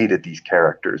just hated these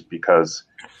characters because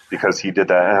he did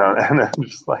that. And I'm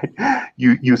just like,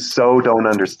 you so don't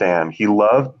understand. He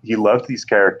loved these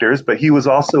characters, but he was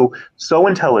also so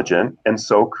intelligent and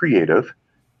so creative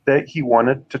that he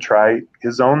wanted to try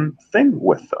his own thing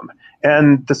with them.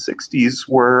 And the 60s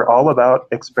were all about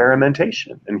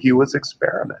experimentation, and he was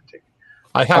experimenting.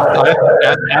 I have to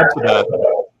add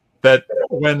to that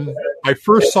when I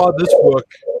first saw this book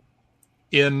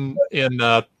in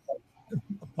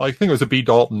I think it was a B.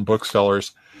 Dalton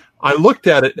Booksellers, I looked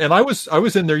at it and I was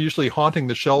in there usually haunting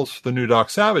the shelves for the new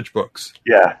Doc Savage books.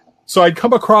 Yeah. So I'd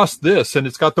come across this and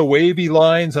it's got the wavy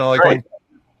lines and I'm like, right.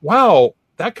 Wow,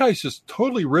 that guy's just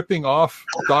totally ripping off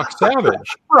Doc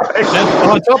Savage. Right.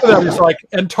 And on top of that, it's like,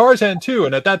 and Tarzan too.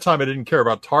 And at that time I didn't care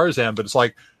about Tarzan, but it's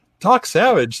like, Doc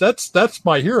Savage, that's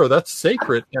my hero. That's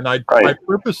sacred. And I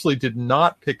purposely did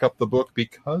not pick up the book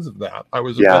because of that. I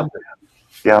was offended.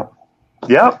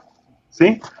 Yeah.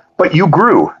 See? But you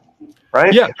grew,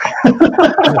 right? Yeah.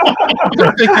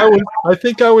 I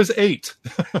think I was 8.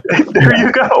 There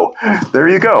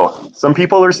you go. Some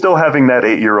people are still having that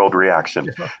 8-year-old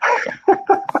reaction.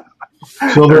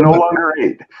 So they're no longer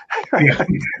 8. Yeah.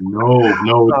 No,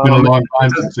 it's been a long time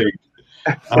since 8.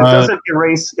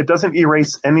 It doesn't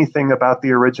erase anything about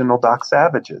the original Doc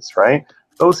Savages, right?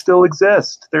 Those still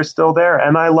exist. They're still there,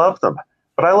 and I love them.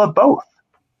 But I love both,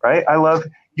 right?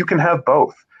 You can have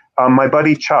both. My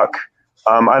buddy Chuck,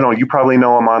 I don't know, you probably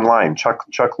know him online, Chuck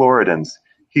Loridans.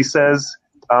 He says,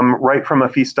 right from A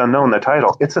Feast Unknown, the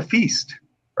title, it's a feast,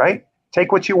 right?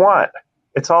 Take what you want.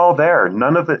 It's all there.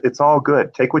 None of it, it's all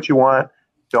good. Take what you want.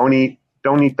 Don't eat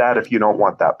that if you don't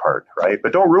want that part, right?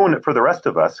 But don't ruin it for the rest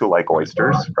of us who like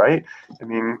oysters, right? I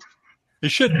mean, you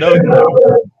should know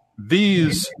that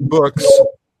these books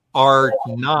are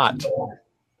not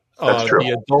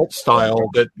the adult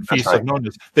style that Feast of Known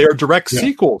is. They are direct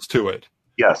sequels to it.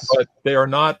 Yes. But they are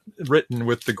not written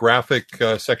with the graphic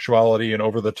sexuality and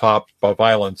over-the-top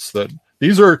violence.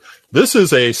 This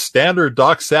is a standard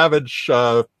Doc Savage,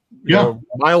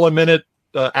 mile-a-minute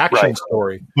action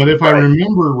story. But if I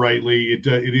remember rightly, it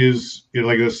is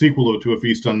like a sequel to A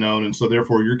Feast Unknown, and so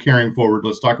therefore you're carrying forward.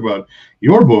 Let's talk about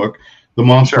your book, The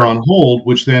Monster on Hold,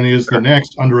 which then is the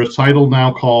next under a title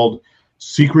now called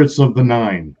Secrets of the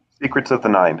Nine. Secrets of the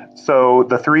Nine. So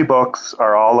the 3 books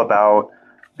are all about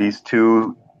these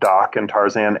 2 Doc and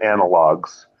Tarzan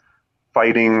analogs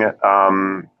fighting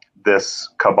this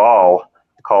cabal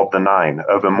called the Nine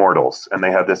of Immortals. And they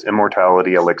have this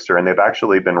immortality elixir, and they've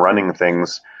actually been running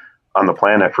things on the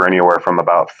planet for anywhere from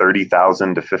about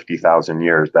 30,000 to 50,000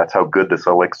 years. That's how good this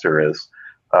elixir is,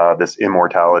 this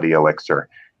immortality elixir.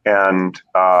 And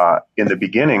in the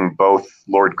beginning, both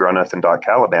Lord Grunneth and Doc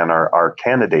Caliban are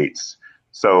candidates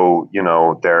So,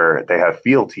 they have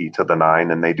fealty to the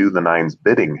Nine, and they do the Nine's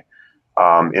bidding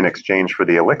in exchange for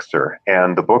the elixir.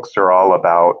 And the books are all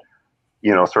about,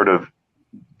 sort of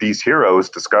these heroes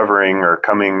discovering or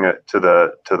coming to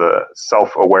the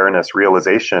self-awareness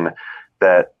realization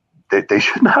that they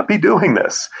should not be doing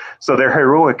this. So their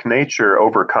heroic nature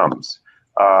overcomes.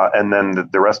 And then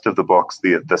the rest of the books,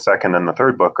 the second and the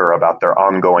third book, are about their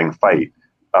ongoing fight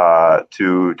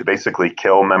to basically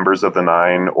kill members of the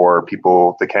Nine or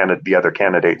people, the other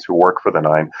candidates who work for the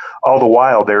Nine. All the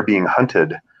while, they're being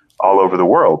hunted all over the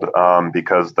world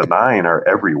because the Nine are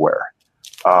everywhere.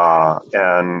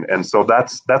 And so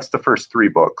that's the first three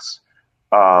books.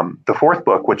 The fourth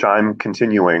book, which I'm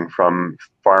continuing from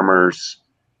Farmer's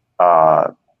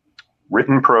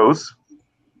written prose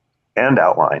and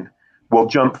outline, will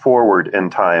jump forward in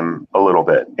time a little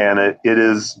bit, and it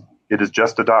is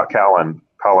just a Doc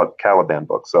Caliban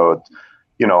book. So,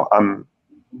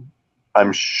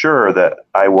 I'm sure that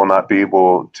I will not be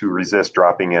able to resist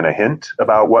dropping in a hint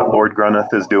about what Lord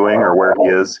Grunneth is doing or where he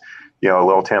is. A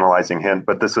little tantalizing hint.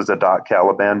 But this is a Doc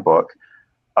Caliban book,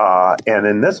 and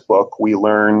in this book we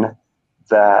learn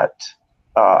that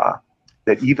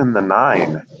even the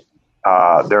Nine,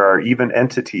 there are even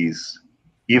entities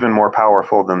even more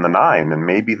powerful than the Nine, and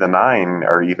maybe the Nine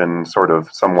are even sort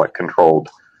of somewhat controlled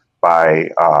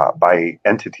by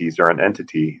entities or an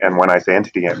entity. And when I say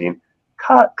entity, I mean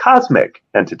cosmic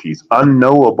entities,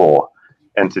 unknowable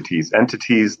entities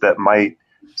that might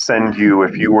send you,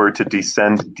 if you were to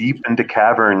descend deep into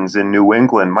caverns in New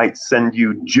England, might send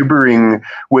you gibbering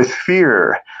with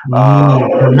fear.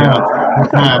 And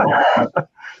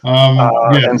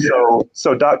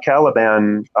so Doc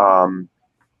Caliban,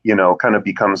 kind of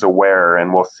becomes aware,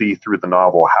 and we'll see through the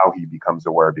novel how he becomes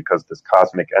aware, because this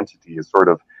cosmic entity is sort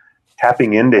of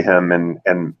tapping into him and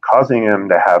causing him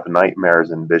to have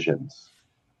nightmares and visions.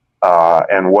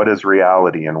 And what is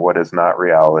reality and what is not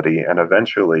reality. And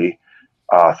eventually,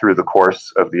 through the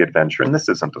course of the adventure, and this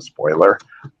isn't a spoiler,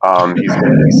 he's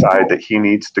going to decide that he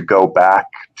needs to go back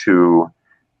to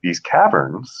these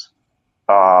caverns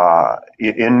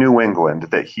in New England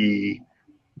that he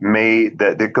made,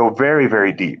 that go very,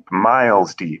 very deep,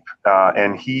 miles deep.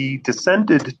 And he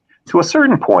descended to a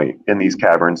certain point in these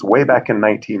caverns way back in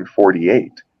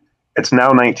 1948. It's now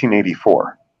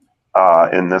 1984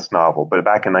 in this novel, but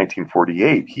back in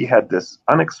 1948, he had this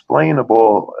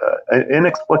inexplicable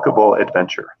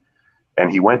adventure. And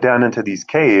he went down into these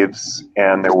caves,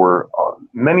 and there were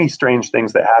many strange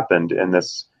things that happened in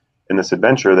this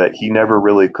adventure that he never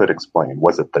really could explain.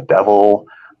 Was it the devil?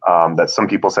 That some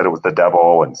people said it was the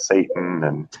devil and Satan,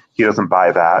 and he doesn't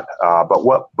buy that. But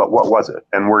what was it?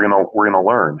 And we're gonna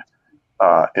learn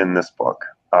in this book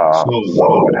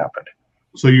what happened.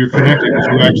 So you're connecting, because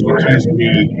you actually teased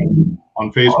me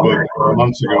on Facebook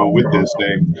months ago with this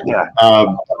thing. Yeah.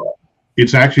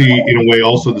 It's actually, in a way,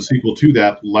 also the sequel to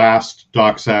that last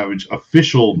Doc Savage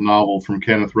official novel from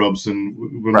Kenneth Robeson,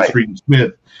 Right. Street and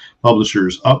Smith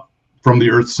publishers, Up from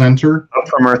the Earth Center. Up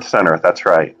from Earth Center. That's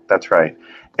right.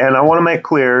 And I want to make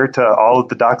clear to all of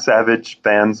the Doc Savage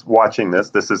fans watching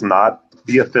this is not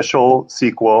the official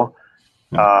sequel.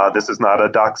 This is not a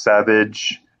Doc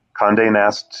Savage Condé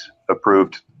Nast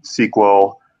approved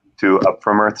sequel to Up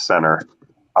from Earth Center.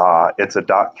 It's a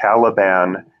Doc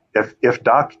Caliban. If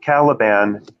Doc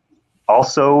Caliban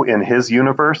also in his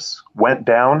universe went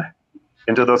down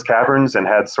into those caverns and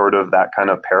had sort of that kind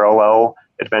of parallel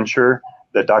adventure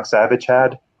that Doc Savage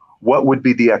had, what would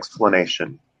be the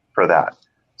explanation for that?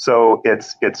 So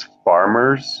it's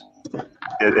farmers.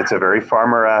 It's a very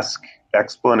farmer-esque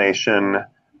explanation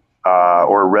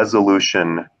or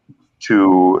resolution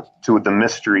to the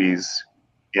mysteries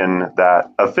in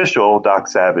that official Doc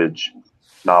Savage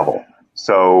novel.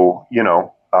 So,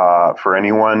 for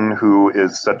anyone who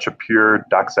is such a pure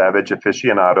Doc Savage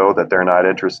aficionado that they're not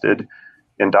interested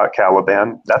in Doc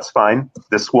Caliban, that's fine.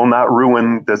 This will not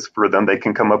ruin this for them. They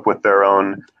can come up with their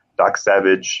own Doc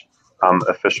Savage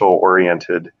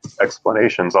official-oriented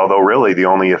explanations, although really the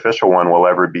only official one will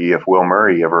ever be if Will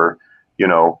Murray ever,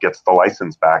 gets the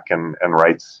license back and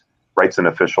writes an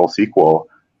official sequel,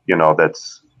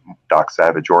 that's Doc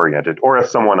Savage-oriented, or if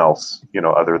someone else,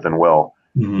 other than Will,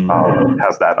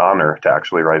 has that honor to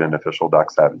actually write an official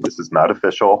Doc Savage. This is not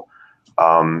official.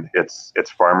 It's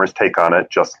farmers' take on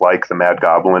it, just like the Mad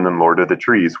Goblin and Lord of the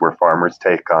Trees were farmers'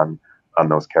 take on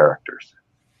those characters.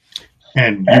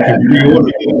 And you can pre-order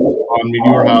it on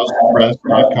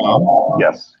MeteorHousePress.com.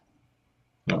 Yes.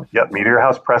 Yep,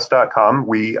 MeteorHousePress.com.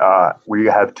 We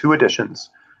have two editions.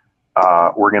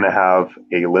 We're going to have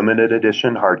a limited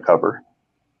edition hardcover.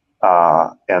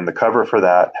 And the cover for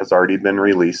that has already been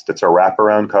released. It's a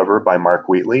wraparound cover by Mark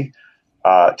Wheatley.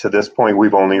 To this point,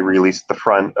 we've only released the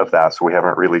front of that, so we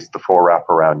haven't released the full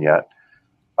wraparound yet.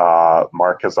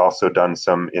 Mark has also done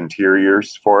some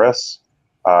interiors for us.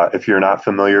 If you're not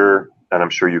familiar, and I'm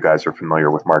sure you guys are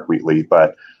familiar with Mark Wheatley,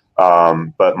 but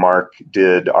Mark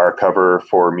did our cover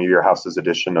for Meteor House's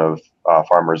edition of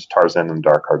Farmer's Tarzan and the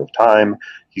Dark Heart of Time.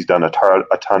 He's done a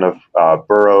ton of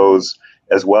Burroughs,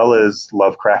 as well as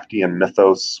Lovecraftian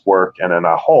mythos work, and then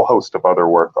a whole host of other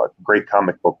work, like great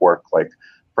comic book work like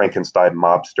Frankenstein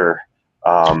Mobster.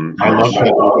 I love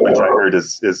that. Which I heard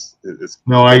is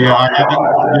no,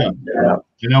 yeah.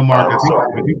 You know, Mark,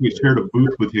 I think we shared a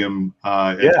booth with him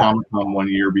at Comic-Con one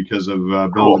year because of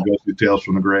Bill Lugosi's Tales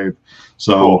from the Grave.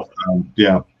 So, cool.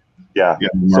 Yeah.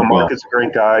 So Mark is a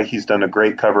great guy. He's done a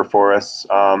great cover for us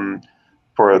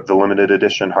for the limited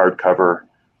edition hardcover.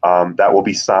 That will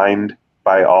be signed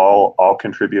by all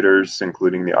contributors,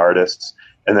 including the artists.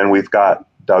 And then we've got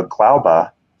Doug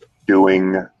Klauba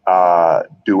doing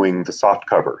the soft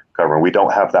cover. We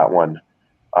don't have that one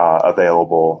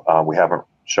available. We haven't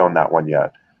shown that one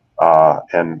yet.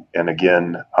 And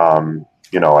again,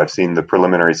 I've seen the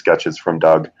preliminary sketches from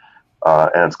Doug,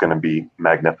 and it's going to be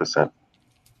magnificent.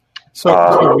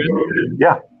 So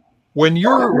when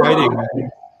you're writing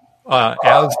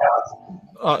as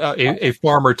a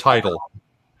farmer title,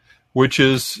 which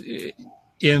is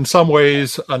in some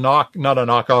ways not a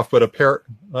knockoff, but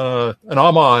an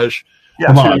homage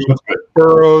to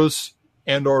Burroughs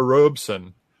and or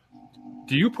Robeson,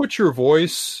 do you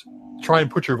try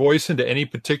and put your voice into any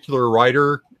particular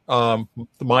writer? The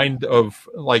mind of,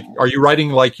 like, are you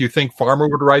writing like you think Farmer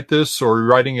would write this, or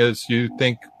writing as you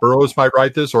think Burroughs might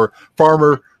write this, or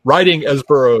Farmer writing as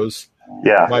Burroughs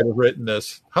might have written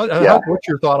this? What's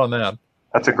your thought on that?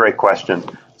 That's a great question.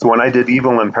 So when I did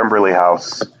Evil in Pemberley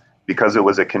House, because it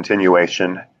was a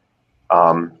continuation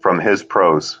from his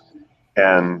prose,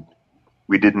 and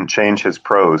we didn't change his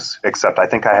prose, except I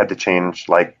think I had to change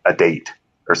like a date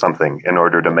or something in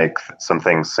order to make some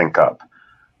things sync up.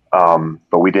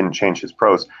 But we didn't change his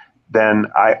prose. Then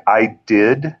I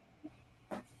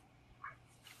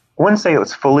wouldn't say it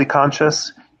was fully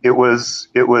conscious. It was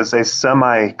a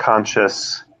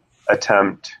semi-conscious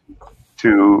attempt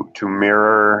to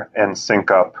mirror and sync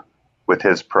up with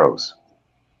his prose,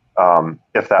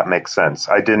 if that makes sense.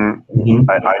 I didn't.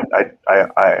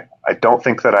 I don't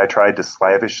think that I tried to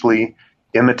slavishly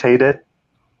imitate it,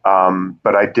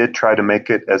 but I did try to make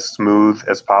it as smooth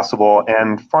as possible.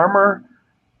 And Farmer,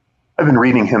 I've been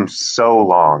reading him so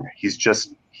long. He's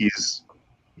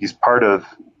part of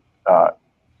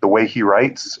the way he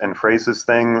writes and phrases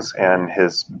things, and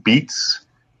his beats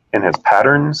and his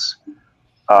patterns.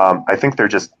 I think they're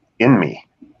just in me,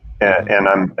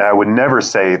 and I would never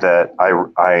say that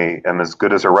I am as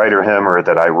good as a writer him, or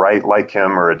that I write like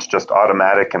him, or it's just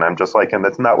automatic and I'm just like him.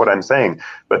 That's not what I'm saying.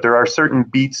 But there are certain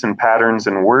beats and patterns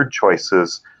and word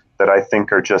choices that I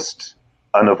think are just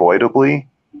unavoidably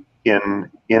in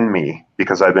me,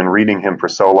 because I've been reading him for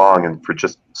so long and for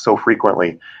just so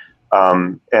frequently.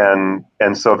 And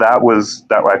so that was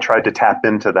that. I tried to tap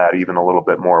into that even a little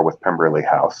bit more with Pemberley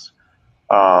House.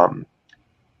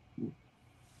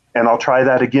 And I'll try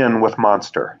that again with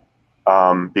Monster,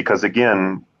 because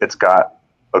again, it's got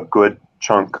a good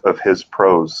chunk of his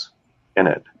prose in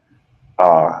it.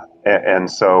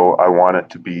 And so I want it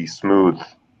to be smooth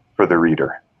for the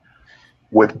reader.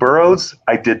 With Burroughs,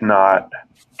 I did not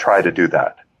try to do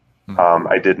that.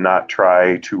 I did not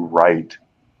try to write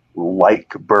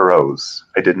like Burroughs.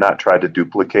 I did not try to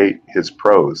duplicate his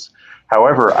prose.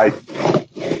 However,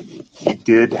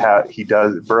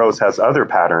 Burroughs has other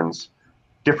patterns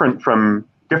different from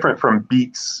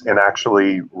beats and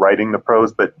actually writing the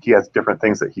prose, but he has different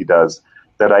things that he does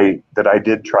that I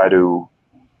did try to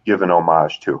give an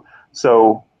homage to.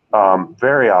 So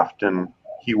very often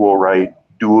he will write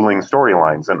dueling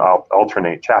storylines and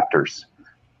alternate chapters.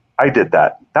 I did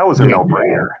that. That was a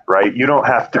no-brainer, right? You don't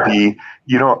have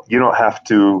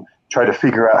to try to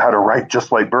figure out how to write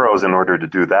just like Burroughs in order to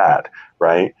do that,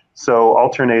 right? So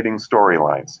alternating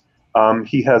storylines.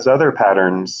 He has other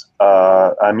patterns.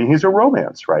 He's a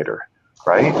romance writer,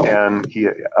 right? And he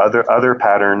other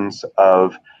patterns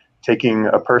of taking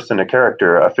a person, a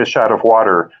character, a fish out of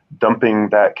water, dumping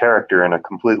that character in a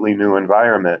completely new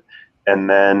environment, and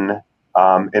then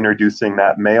introducing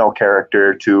that male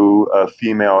character to a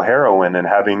female heroine and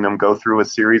having them go through a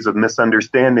series of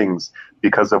misunderstandings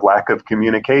because of lack of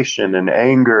communication and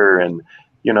anger and,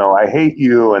 I hate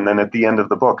you. And then at the end of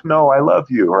the book, no, I love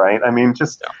you. Right. I mean,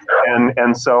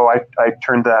 and so I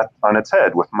turned that on its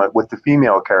head with the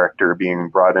female character being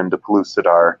brought into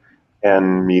Pellucidar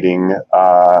and meeting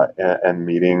the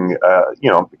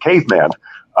caveman.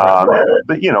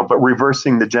 But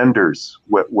reversing the genders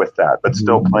with that, but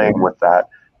still playing with that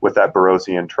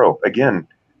Burroughsian trope. Again,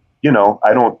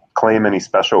 I don't claim any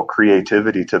special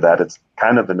creativity to that. It's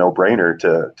kind of a no-brainer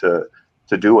to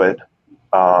do it.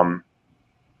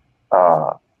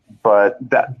 But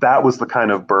that was the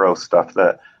kind of Burroughs stuff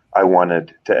that I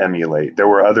wanted to emulate. There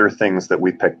were other things that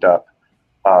we picked up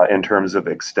in terms of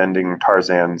extending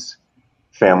Tarzan's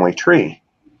family tree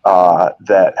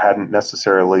that hadn't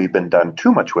necessarily been done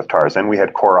too much with Tarzan. We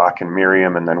had Korok and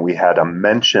Miriam, and then we had a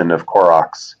mention of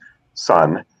Korok's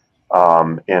son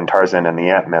in Tarzan and the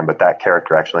Ant-Man, but that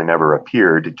character actually never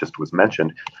appeared. It just was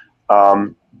mentioned.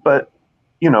 But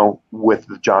with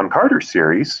the John Carter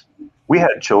series, we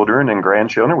had children and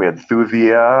grandchildren. We had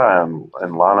Thuvia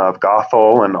and Lana of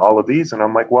Gothel and all of these. And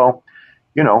I'm like, well,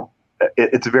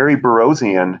 it's very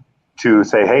Burroughsian to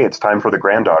say, hey, it's time for the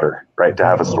granddaughter, right, to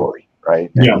have a story, right?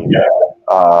 Yeah.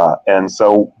 And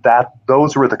so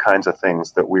those were the kinds of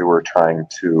things that we were trying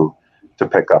to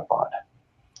pick up on.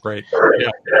 Great. Yeah.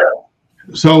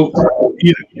 So,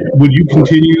 would you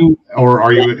continue, or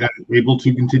are you able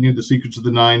to continue the Secrets of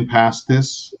the Nine past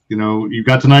this? You've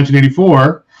got to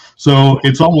 1984, so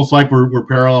it's almost like we're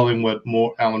paralleling what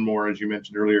Alan Moore, as you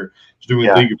mentioned earlier, is doing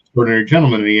with League of Extraordinary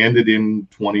Gentlemen, and he ended in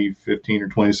 2015 or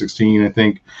 2016, I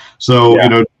think. So,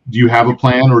 do you have a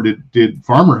plan, or did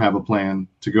Farmer have a plan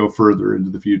to go further into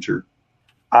the future?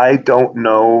 I don't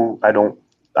know. I don't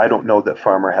know that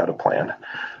Farmer had a plan.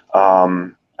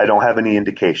 I don't have any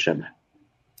indication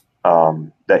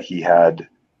that he had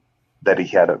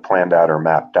it planned out or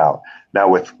mapped out. Now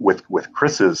with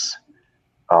Chris's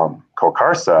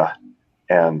Kokarsa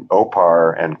and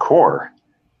Opar and Kor,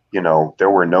 there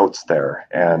were notes there,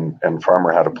 and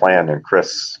Farmer had a plan, and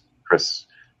Chris,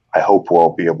 I hope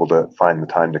will be able to find the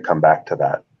time to come back to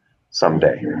that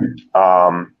someday.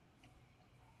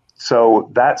 So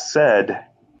that said,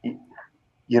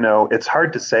 it's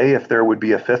hard to say if there would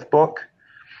be a fifth book.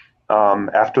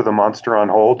 After The Monster on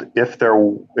Hold, if there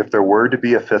were to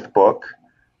be a fifth book,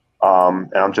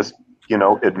 and I'm just,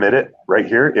 admit it right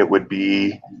here, it would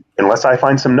be, unless I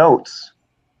find some notes,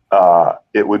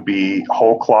 it would be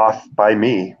whole cloth by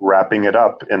me wrapping it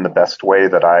up in the best way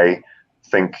that I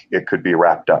think it could be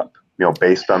wrapped up,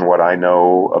 based on what I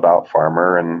know about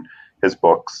Farmer and his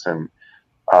books. And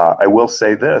I will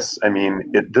say this,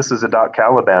 this is a Doc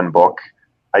Caliban book.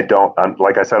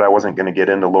 Like I said, I wasn't going to get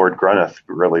into Lord Grunneth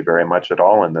really very much at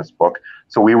all in this book.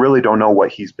 So we really don't know what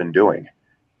he's been doing.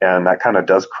 And that kind of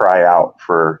does cry out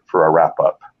for a wrap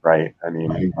up, right?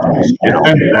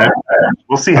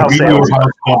 We'll see how sales are.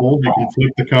 You can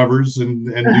flip the covers and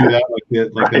do that like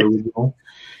the original.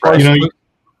 Right.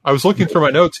 I was looking through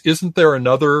my notes. Isn't there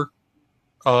another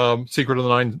Secret of the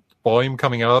Nine volume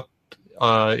coming up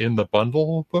in the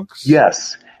bundle books?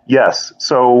 Yes.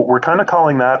 So we're kind of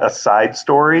calling that a side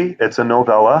story. It's a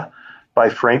novella by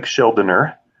Frank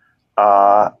Schildener,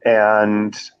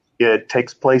 and it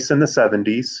takes place in the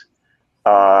 70s.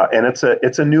 And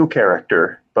it's a new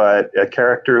character, but a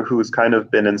character who's kind of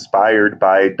been inspired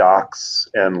by Doc's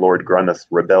and Lord Grunneth's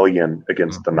rebellion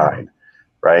against the Nine,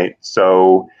 right?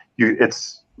 So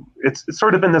it's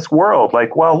sort of in this world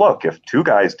like, well, look, if two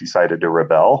guys decided to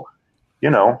rebel,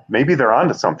 maybe they're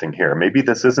onto something here. Maybe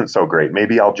this isn't so great.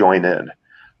 Maybe I'll join in.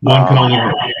 One can only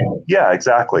yeah,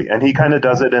 exactly. And he kind of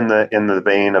does it in the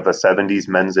vein of a 70s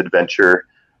men's adventure,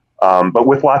 but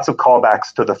with lots of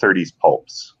callbacks to the 30s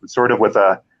pulps, sort of with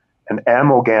an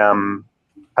amalgam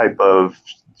type of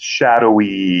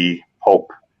shadowy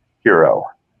pulp hero.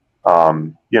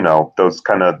 Those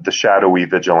kind of the shadowy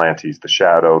vigilantes, the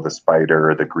Shadow, the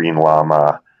Spider, the Green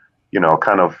Llama,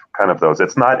 kind of those.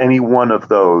 It's not any one of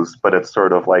those, but it's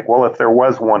sort of like, well, if there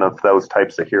was one of those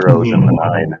types of heroes in the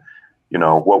Nine,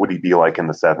 what would he be like in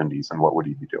the 70s and what would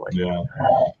he be doing? Yeah.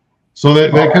 So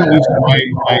that kind of leads to my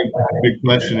big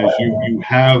question is you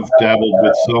have dabbled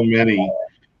with so many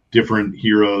different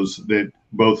heroes that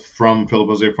both from Philip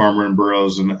Jose Farmer and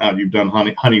Burroughs, and you've done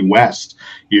Honey West,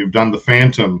 you've done the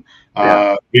Phantom,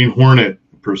 Green Hornet,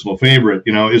 personal favorite.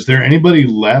 Is there anybody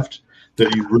left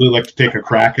that you'd really like to take a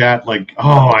crack at? Like,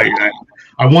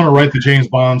 I want to write the James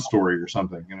Bond story or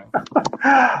something,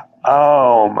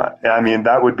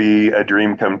 that would be a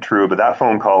dream come true, but that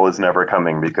phone call is never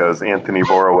coming because Anthony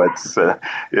Borowitz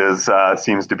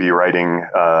seems to be writing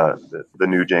the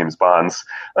new James Bonds,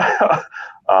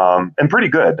 and pretty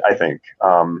good, I think,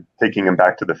 taking him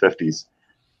back to the 50s.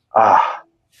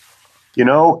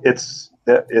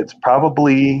 It's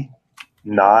probably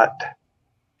not.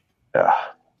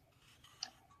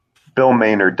 Bill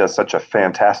Maynard does such a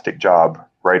fantastic job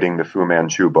writing the Fu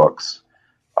Manchu books.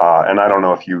 And I don't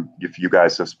know if you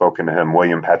guys have spoken to him,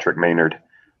 William Patrick Maynard.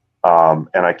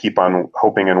 And I keep on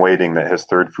hoping and waiting that his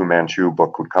third Fu Manchu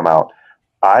book would come out.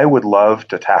 I would love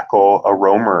to tackle a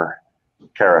Romer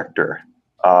character.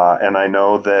 And I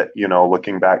know that,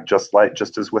 looking back, just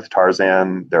as with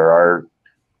Tarzan, there are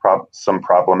some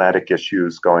problematic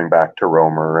issues going back to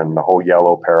Romer and the whole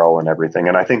yellow peril and everything.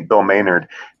 And I think Bill Maynard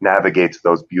navigates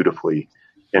those beautifully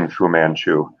in Fu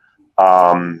Manchu,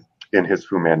 in his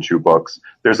Fu Manchu books.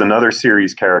 There's another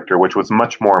series character, which was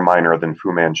much more minor than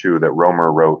Fu Manchu, that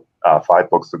Romer wrote 5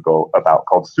 books ago about,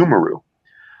 called Sumeru.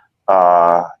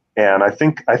 And I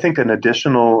think an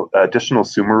additional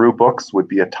Sumeru books would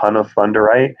be a ton of fun to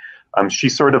write.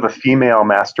 She's sort of a female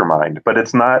mastermind, but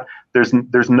it's not.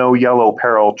 There's no yellow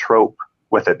peril trope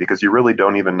with it, because you really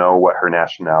don't even know what her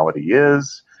nationality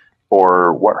is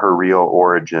or what her real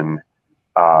origin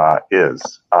is.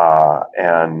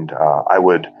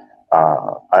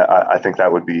 I think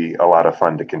that would be a lot of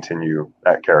fun to continue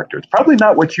that character. It's probably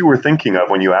not what you were thinking of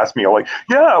when you asked me, like,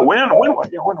 when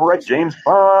write James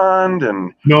Bond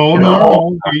and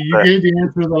no, you gave the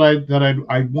answer that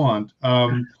I want.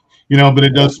 But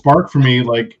it does spark for me,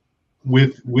 like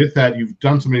with that, you've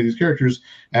done so many of these characters,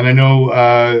 and I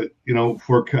know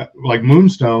for like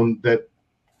Moonstone, that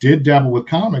did dabble with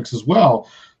comics as well.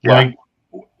 Yeah. Like,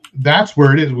 that's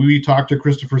where it is. We talked to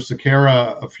Christopher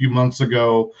Sequeira a few months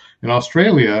ago in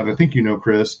Australia, and I think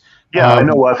Chris. Yeah, I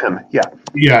know of him. Yeah.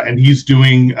 Yeah, and he's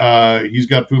doing he's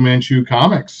got Fu Manchu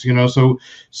comics,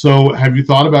 So have you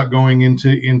thought about going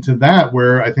into that,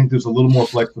 where I think there's a little more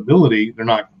flexibility? They're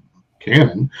not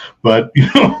canon, but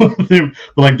but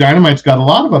like Dynamite's got a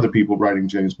lot of other people writing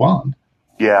James Bond.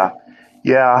 Yeah.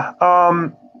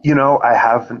 I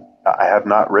have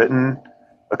not written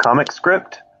a comic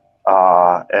script.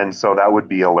 And so that would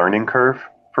be a learning curve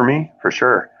for me, for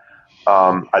sure.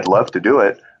 I'd love to do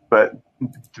it, but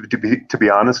to be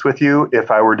honest with you,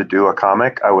 if I were to do a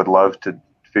comic, I would love to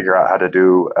figure out how to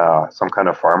do some kind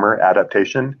of farmer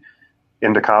adaptation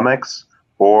into comics,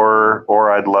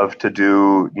 or I'd love to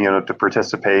do, to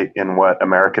participate in what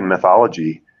American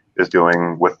Mythology is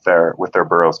doing with their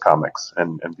Burroughs comics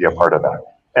and be a part of that.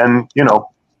 And,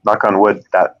 knock on wood,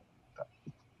 that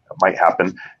might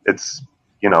happen. It's,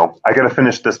 I got to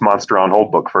finish this Monster on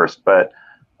Hold book first, but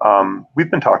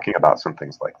we've been talking about some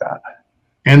things like that.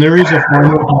 And there is a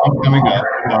Farmer coming up,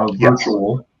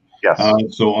 virtual, yes.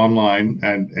 So online,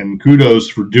 and kudos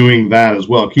for doing that as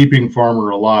well, keeping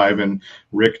Farmer alive. And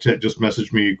Rick just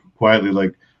messaged me quietly,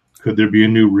 like, could there be a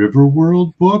new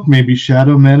Riverworld book? Maybe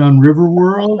Shadow Men on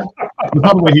Riverworld? That's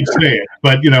not the way he'd say it,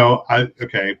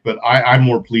 but I'm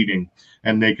more pleading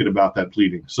and naked about that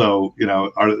pleading. So,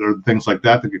 are there things like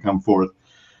that could come forth?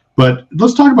 But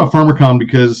let's talk about FarmerCon,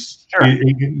 because sure.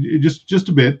 it just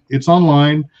a bit. It's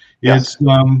online. Yes. It's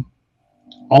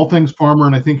all things farmer,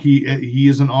 and I think he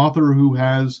is an author who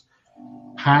has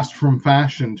passed from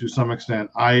fashion to some extent.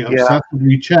 I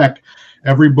obsessively check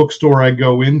every bookstore I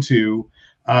go into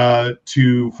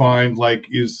to find,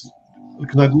 because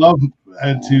I'd love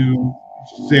to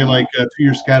say, like, To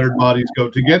Your Scattered Bodies Go,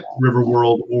 to get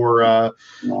Riverworld or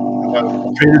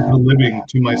Trader to the Living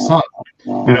to my son.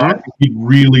 I think he'd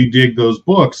really dig those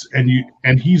books, and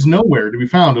he's nowhere to be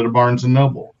found at a Barnes and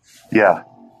Noble. Yeah.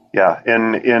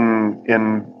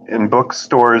 In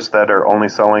bookstores that are only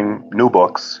selling new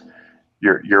books,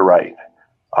 you're right.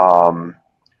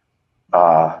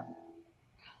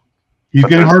 He's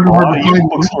getting harder and harder to find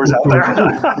bookstores out there.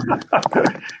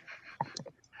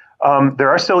 There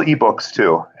are still ebooks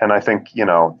too, and I think the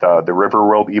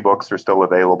Riverworld ebooks are still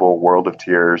available. World of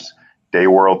Tears, Day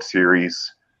World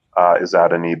series is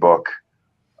out an ebook,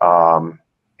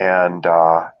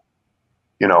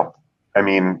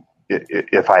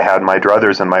 if I had my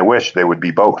druthers and my wish, they would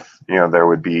be both. There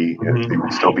would be they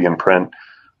would still be in print,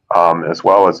 as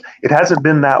well as it hasn't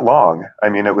been that long. I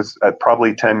mean, it was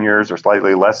probably 10 years or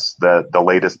slightly less that the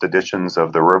latest editions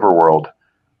of the Riverworld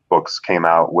books came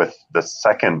out, with the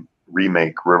second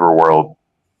remake Riverworld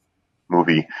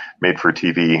movie, made for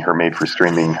TV or made for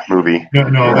streaming movie. No,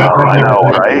 I know,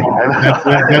 right?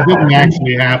 That didn't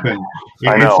actually happen.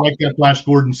 It's like that Flash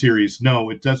Gordon series. No,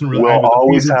 it doesn't really. We'll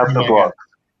always have the book.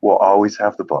 We'll always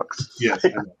have the books. Yes.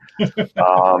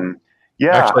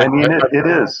 Actually, I mean, it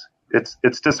is.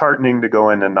 It's disheartening to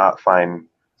go in and not find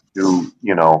new,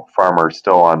 farmers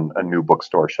still on a new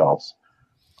bookstore shelves.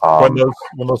 When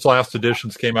those last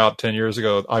editions came out 10 years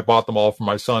ago, I bought them all for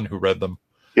my son, who read them.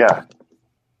 Yeah,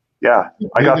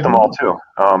 I got them all too.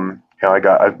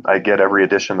 I get every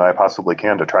edition that I possibly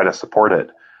can to try to support it.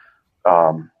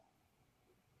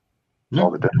 Yeah.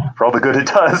 For all the good it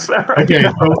does. Right? Okay,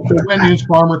 so when is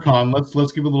FarmerCon?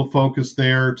 Let's give a little focus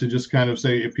there to just kind of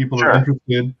say if people are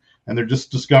interested and they're just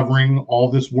discovering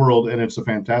all this world, and it's a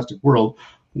fantastic world,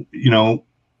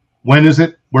 when is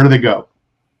it? Where do they go?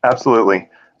 Absolutely.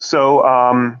 So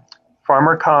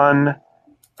FarmerCon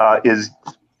is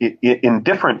in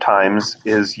different times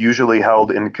is usually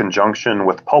held in conjunction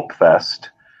with Pulp Fest,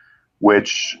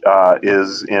 which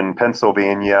is in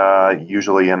Pennsylvania,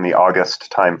 usually in the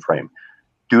August timeframe.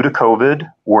 Due to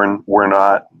COVID, we're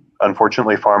not.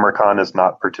 Unfortunately, FarmerCon is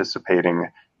not participating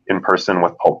in person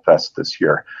with Pulp Fest this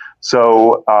year.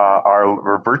 So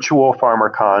our virtual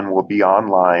FarmerCon will be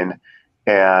online,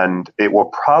 and it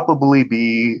will probably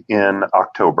be in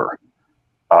October,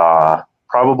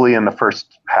 probably in the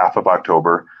first half of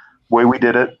October. The way we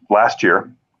did it last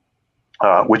year,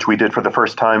 which we did for the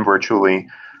first time virtually,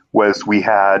 was we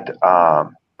had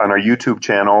on our YouTube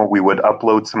channel, we would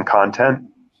upload some content,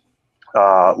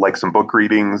 like some book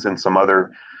readings and some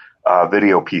other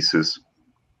video pieces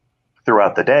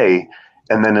throughout the day.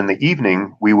 And then in the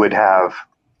evening, we would have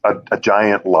a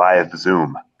giant live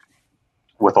Zoom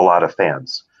with a lot of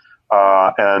fans.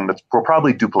 And we'll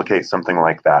probably duplicate something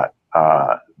like that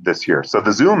this year. So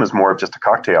the Zoom is more of just a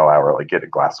cocktail hour, like get a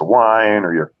glass of wine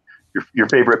or your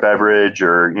favorite beverage,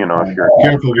 or if you're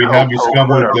careful. We have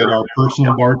discovered that our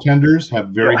personal bartenders have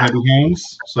very heavy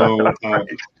hands. So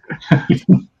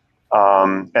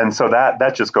and so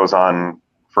that just goes on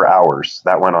for hours.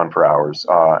 That went on for hours,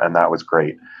 and that was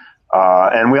great.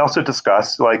 And we also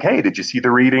discussed, like, hey, did you see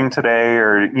the reading today?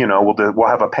 Or we'll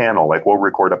have a panel, like we'll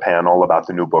record a panel about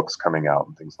the new books coming out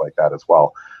and things like that as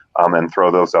well, and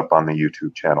throw those up on the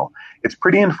YouTube channel. It's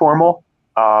pretty informal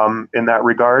in that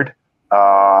regard.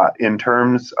 In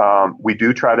terms, we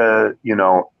do try to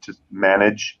just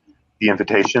manage the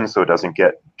invitation so it doesn't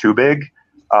get too big.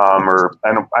 Or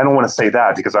I don't want to say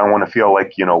that because I don't want to feel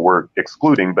like we're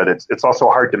excluding, but it's also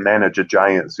hard to manage a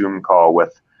giant Zoom call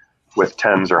with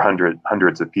tens or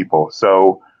hundreds of people.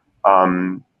 So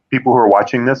people who are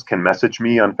watching this can message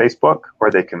me on Facebook,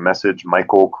 or they can message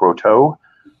Michael Croteau,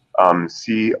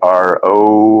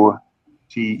 Croteau,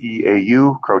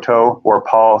 Croteau, or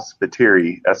Paul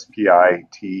Spiteri, Spiteri,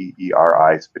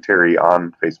 Spiteri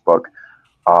on Facebook.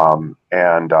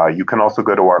 And you can also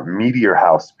go to our Meteor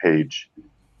House page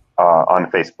on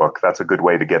Facebook. That's a good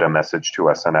way to get a message to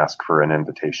us and ask for an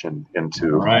invitation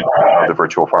into the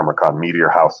virtual FarmerCon, Meteor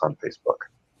House on Facebook.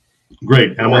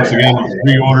 Great. And once again,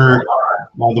 pre-order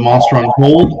The Monster on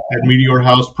Hold at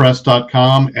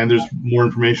meteorhousepress.com, and there's more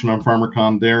information on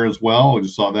FarmerCon there as well. I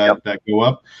just saw that go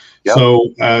up. Yep. So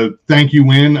thank you,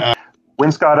 Win.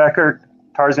 Win Scott Eckert,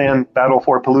 Tarzan Battle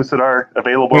for Pellucidar,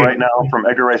 available right now from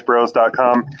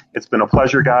EdgarRiceBurroughs.com. It's been a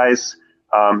pleasure, guys.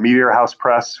 Meteor House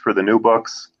Press for the new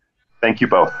books. Thank you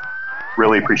both.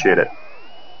 Really appreciate it.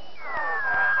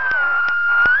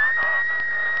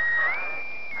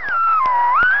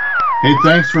 Hey,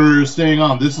 thanks for staying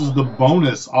on. This is the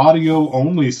bonus audio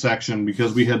only section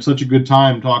because we had such a good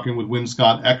time talking with Win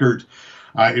Scott Eckert.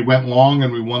 It went long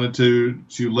and we wanted to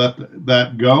let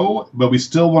that go, but we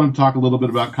still want to talk a little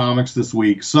bit about comics this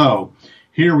week. So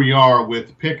here we are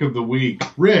with Pick of the Week.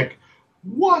 Rick,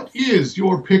 what is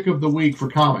your pick of the week for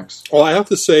comics? Well, I have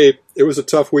to say it was a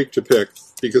tough week to pick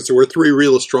because there were three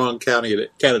real strong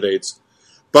candidates,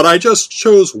 but I just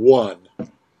chose one.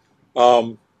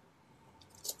 And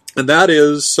that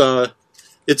is,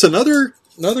 it's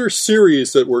another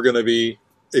series that we're going to be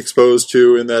exposed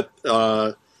to in that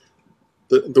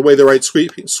the way they write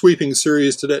sweeping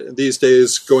series these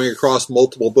days going across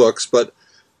multiple books. But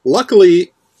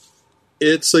luckily,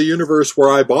 it's a universe where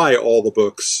I buy all the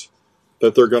books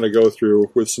that they're going to go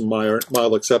through with some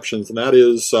mild exceptions, and that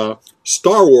is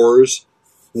Star Wars,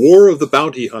 War of the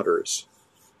Bounty Hunters.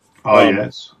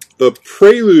 Yes. The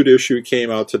Prelude issue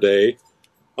came out today.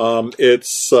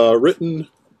 It's written,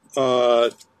 I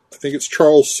think it's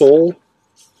Charles Soule,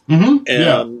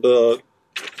 and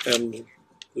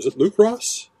is it Luke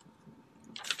Ross?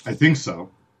 I think so.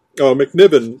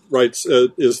 McNiven writes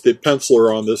is the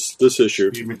penciler on this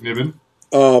issue. Steve McNiven.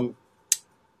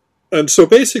 And so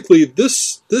basically,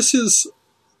 this is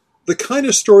the kind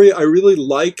of story I really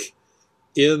like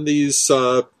in these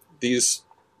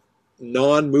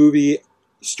non-movie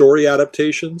story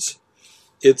adaptations.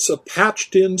 It's a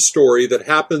patched-in story that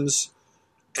happens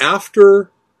after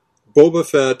Boba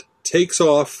Fett takes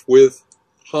off with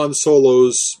Han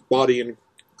Solo's body in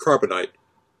carbonite.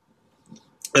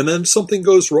 And then something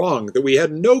goes wrong that we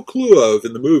had no clue of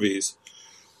in the movies,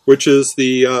 which is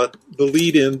the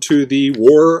lead into the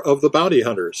War of the Bounty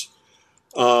Hunters.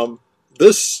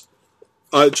 Just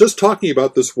talking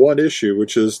about this one issue,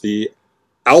 which is the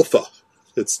Alpha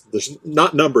There's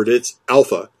not numbered. It's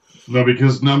alpha. No,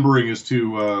 because numbering is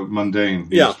too mundane.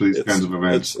 For these kinds of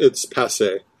events. It's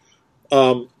passé.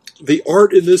 The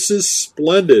art in this is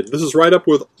splendid. This is right up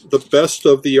with the best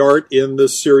of the art in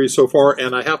this series so far,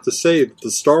 and I have to say that the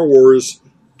Star Wars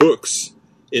books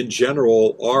in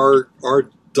general are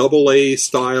AA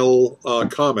style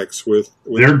comics with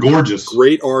they're gorgeous,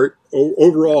 great art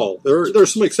overall. There are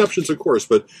some exceptions, of course,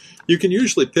 but you can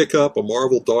usually pick up a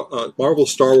Marvel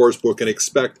Star Wars book and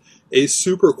expect a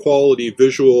super quality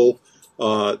visual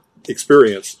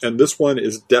experience, and this one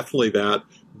is definitely that.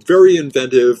 Very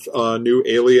inventive new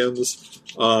aliens.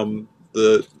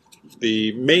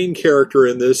 The main character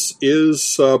in this is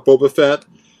Boba Fett,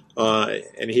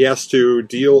 and he has to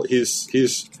deal.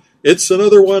 It's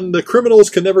another one. The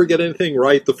criminals can never get anything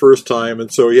right the first time,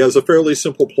 and so he has a fairly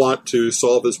simple plot to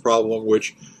solve his problem,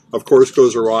 which of course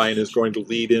goes awry and is going to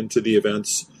lead into the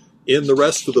events in the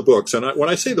rest of the books. And when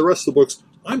I say the rest of the books,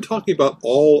 I'm talking about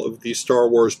all of the Star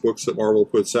Wars books that Marvel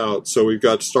puts out. So we've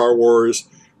got Star Wars.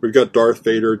 We've got Darth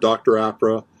Vader, Dr.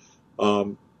 Aphra,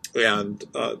 and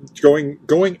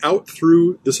going out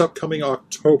through this upcoming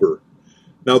October.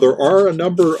 Now, there are a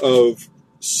number of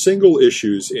single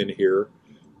issues in here.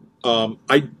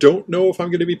 I don't know if I'm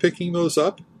going to be picking those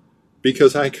up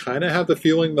because I kind of have the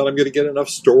feeling that I'm going to get enough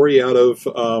story out of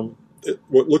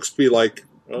what looks to be like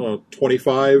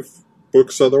 25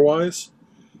 books otherwise.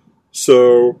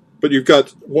 So, but you've got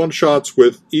one-shots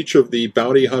with each of the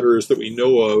bounty hunters that we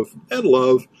know of and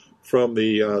love from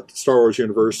the Star Wars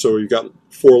universe. So you've got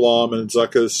Forlom and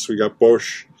Zuckuss. We got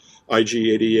Bosch,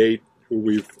 IG-88,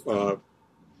 who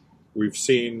we've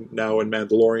seen now in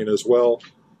Mandalorian as well.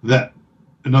 That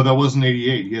wasn't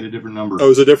 88. He had a different number.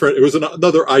 Oh, it was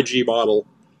another IG model.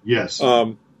 Yes.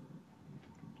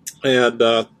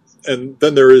 And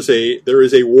then there is a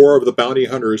War of the Bounty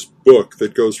Hunters book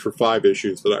that goes for 5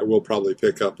 issues that I will probably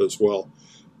pick up as well.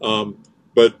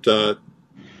 But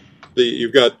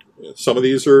you've got some of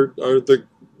these are the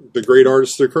great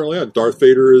artists that are currently on. Darth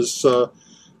Vader is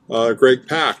Greg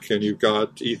Pak, and you've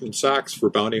got Ethan Sachs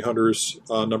for Bounty Hunters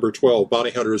number 12.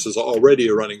 Bounty Hunters is already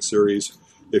a running series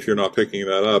if you're not picking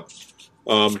that up.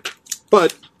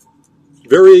 But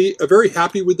very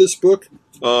happy with this book.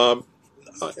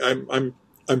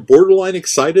 I'm borderline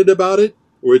excited about it,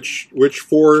 which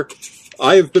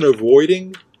I have been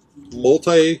avoiding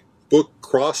multi-book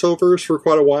crossovers for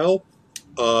quite a while,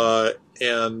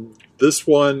 and this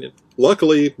one,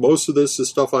 luckily, most of this is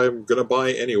stuff I'm going to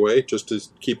buy anyway, just to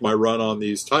keep my run on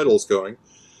these titles going.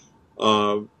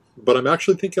 But I'm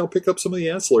actually thinking I'll pick up some of the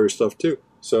ancillary stuff too.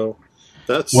 So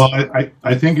that's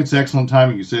I think it's excellent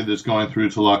timing. You said this going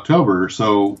through till October.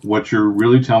 So what you're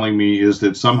really telling me is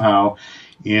that somehow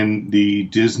in the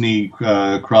Disney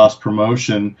cross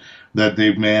promotion that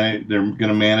they're going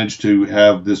to manage to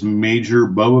have this major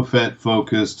Boba Fett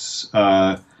focused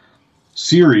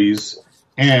series,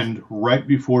 and right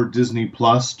before Disney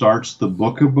Plus starts the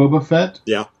Book of Boba Fett.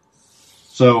 Yeah.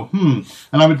 So, and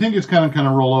I would think it's kind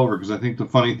of roll over, because I think the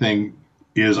funny thing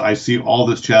is I see all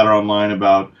this chatter online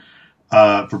about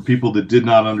for people that did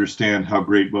not understand how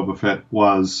great Boba Fett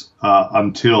was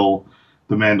until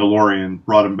The Mandalorian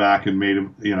brought him back and made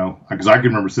him, because I can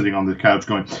remember sitting on the couch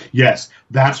going, yes,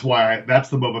 that's the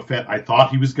Boba Fett I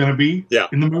thought he was going to be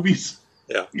in the movies.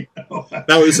 Yeah.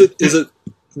 Now, is it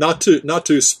not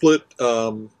to split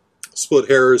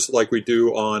hairs like we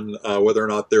do on whether or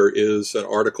not there is an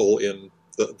article in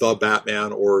the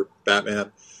Batman or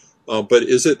Batman, but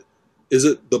is it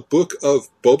the Book of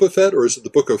Boba Fett or is it the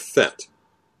Book of Fett?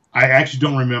 I actually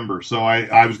don't remember, so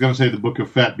I was going to say the Book of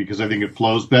Fett because I think it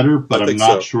flows better, but I'm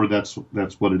not sure that's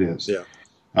what it is. Yeah.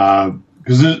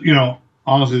 Because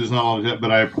honestly, there's not a lot of that,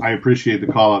 but I appreciate the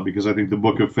call out because I think the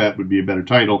Book of Fett would be a better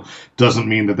title. Doesn't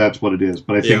mean that that's what it is,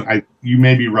 but I think you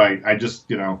may be right. I just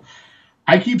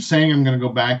I keep saying I'm going to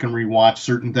go back and rewatch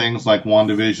certain things like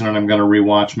WandaVision, and I'm going to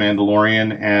rewatch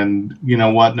Mandalorian, and you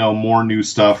know what? No, more new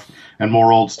stuff and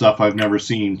more old stuff I've never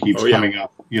seen keeps coming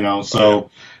up. So.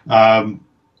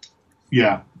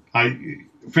 Yeah, my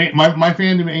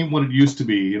fandom ain't what it used to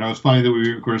be. It's funny that we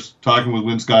were, of course, talking with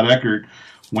Win Scott Eckert.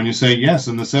 When you say yes,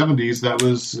 in the 70s, it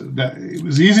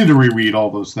was easy to reread all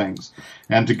those things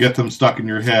and to get them stuck in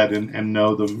your head and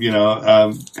know them.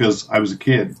 Because I was a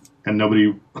kid and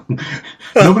nobody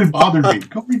bothered me.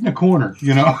 Go read in the corner.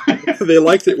 They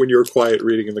liked it when you were quiet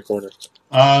reading in the corner.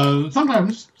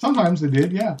 Sometimes they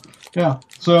did. Yeah.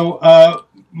 So.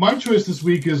 My choice this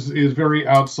week is very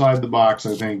outside the box,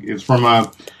 I think. It's from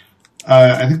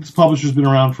I think this publisher's been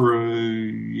around for a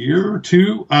year or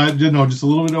two. Just a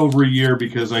little bit over a year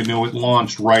because I know it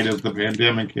launched right as the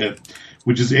pandemic hit,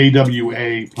 which is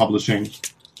AWA Publishing.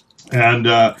 And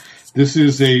This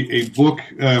is a book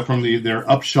from their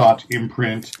Upshot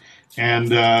imprint,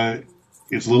 and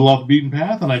it's a little off the beaten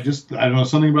path, and I don't know,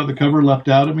 something about the cover leapt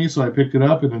out at me, so I picked it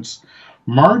up, and it's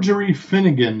Marjorie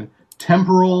Finnegan,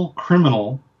 Temporal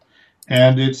Criminal,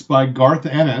 and it's by Garth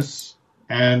Ennis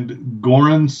and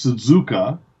Goran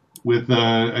Suzuka, with,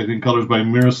 I think, colors by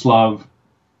Miroslav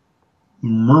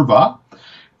Merva,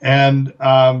 and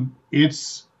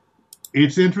it's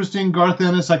interesting. Garth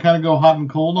Ennis, I kind of go hot and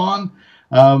cold on,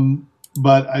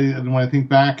 but when I think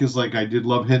back, is like I did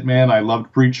love Hitman, I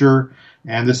loved Preacher,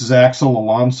 and this is Axel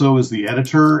Alonso as the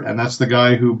editor, and that's the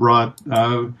guy who brought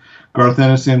Garth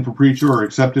Ennis in for Preacher, or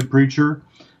accepted Preacher,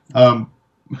 and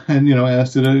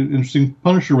Ennis did an interesting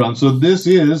Punisher run. So this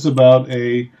is about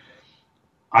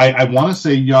I want to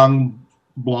say young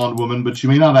blonde woman, but she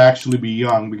may not actually be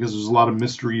young because there's a lot of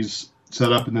mysteries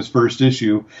set up in this first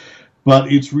issue.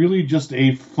 But it's really just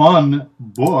a fun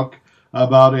book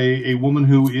about a woman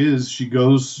she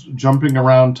goes jumping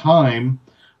around time,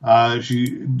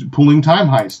 she pulling time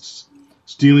heists,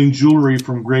 stealing jewelry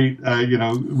from great,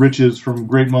 riches from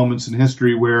great moments in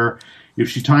history where if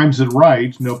she times it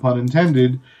right, no pun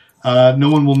intended, no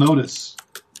one will notice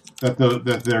that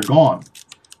they're gone.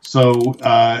 So,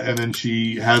 and then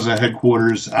she has a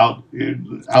headquarters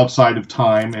outside of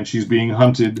time, and she's being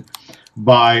hunted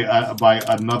by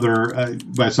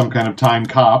some kind of time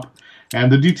cop. And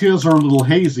the details are a little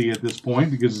hazy at this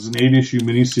point because it's an 8-issue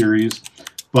miniseries,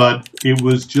 but it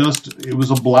was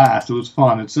a blast. It was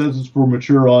fun. It says it's for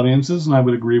mature audiences, and I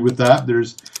would agree with that.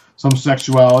 There's some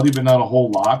sexuality, but not a whole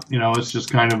lot. It's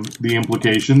just kind of the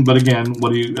implication. But again,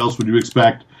 what else would you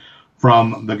expect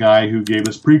from the guy who gave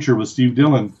us Preacher with Steve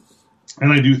Dillon?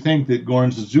 And I do think that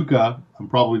Goran Suzuka, I'm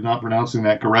probably not pronouncing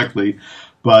that correctly,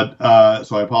 but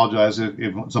so I apologize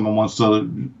if someone wants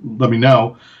to let me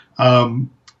know,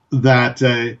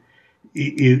 that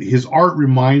his art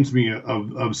reminds me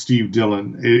of Steve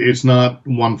Dillon. It's not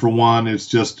one for one. It's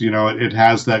just, it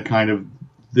has that kind of,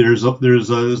 there's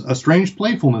a strange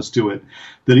playfulness to it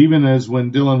that even as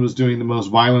when Dillon was doing the most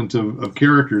violent of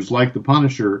characters like the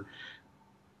Punisher,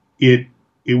 it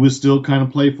was still kind of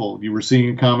playful. You were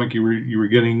seeing a comic, you were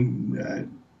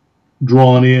getting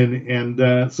drawn in,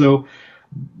 and so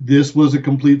this was a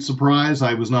complete surprise.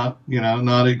 I was not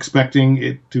expecting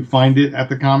it to find it at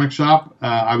the comic shop.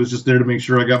 I was just there to make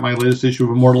sure I got my latest issue of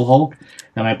Immortal Hulk,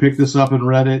 and I picked this up and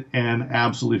read it and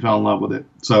absolutely fell in love with it.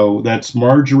 So that's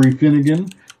Marjorie Finnegan.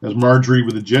 That's Marjorie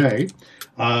with a J.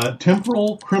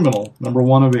 Temporal Criminal, number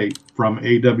 1 of 8 from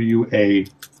AWA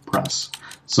Press.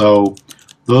 So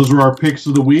those are our picks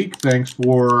of the week. Thanks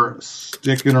for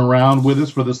sticking around with us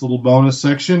for this little bonus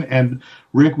section. And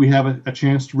Rick, we have a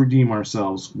chance to redeem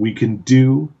ourselves. We can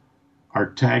do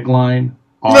our tagline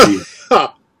audio.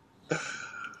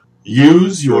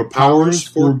 Use your powers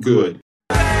for good.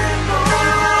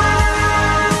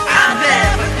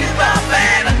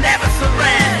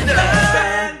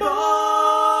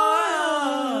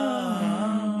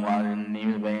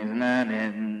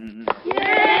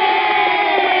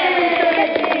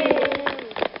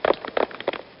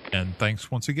 And thanks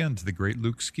once again to the great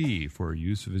Luke Ski for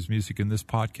use of his music in this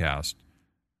podcast.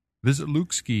 Visit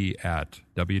Luke Ski at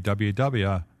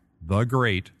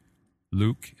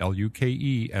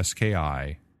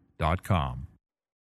www.thegreatlukeski.com.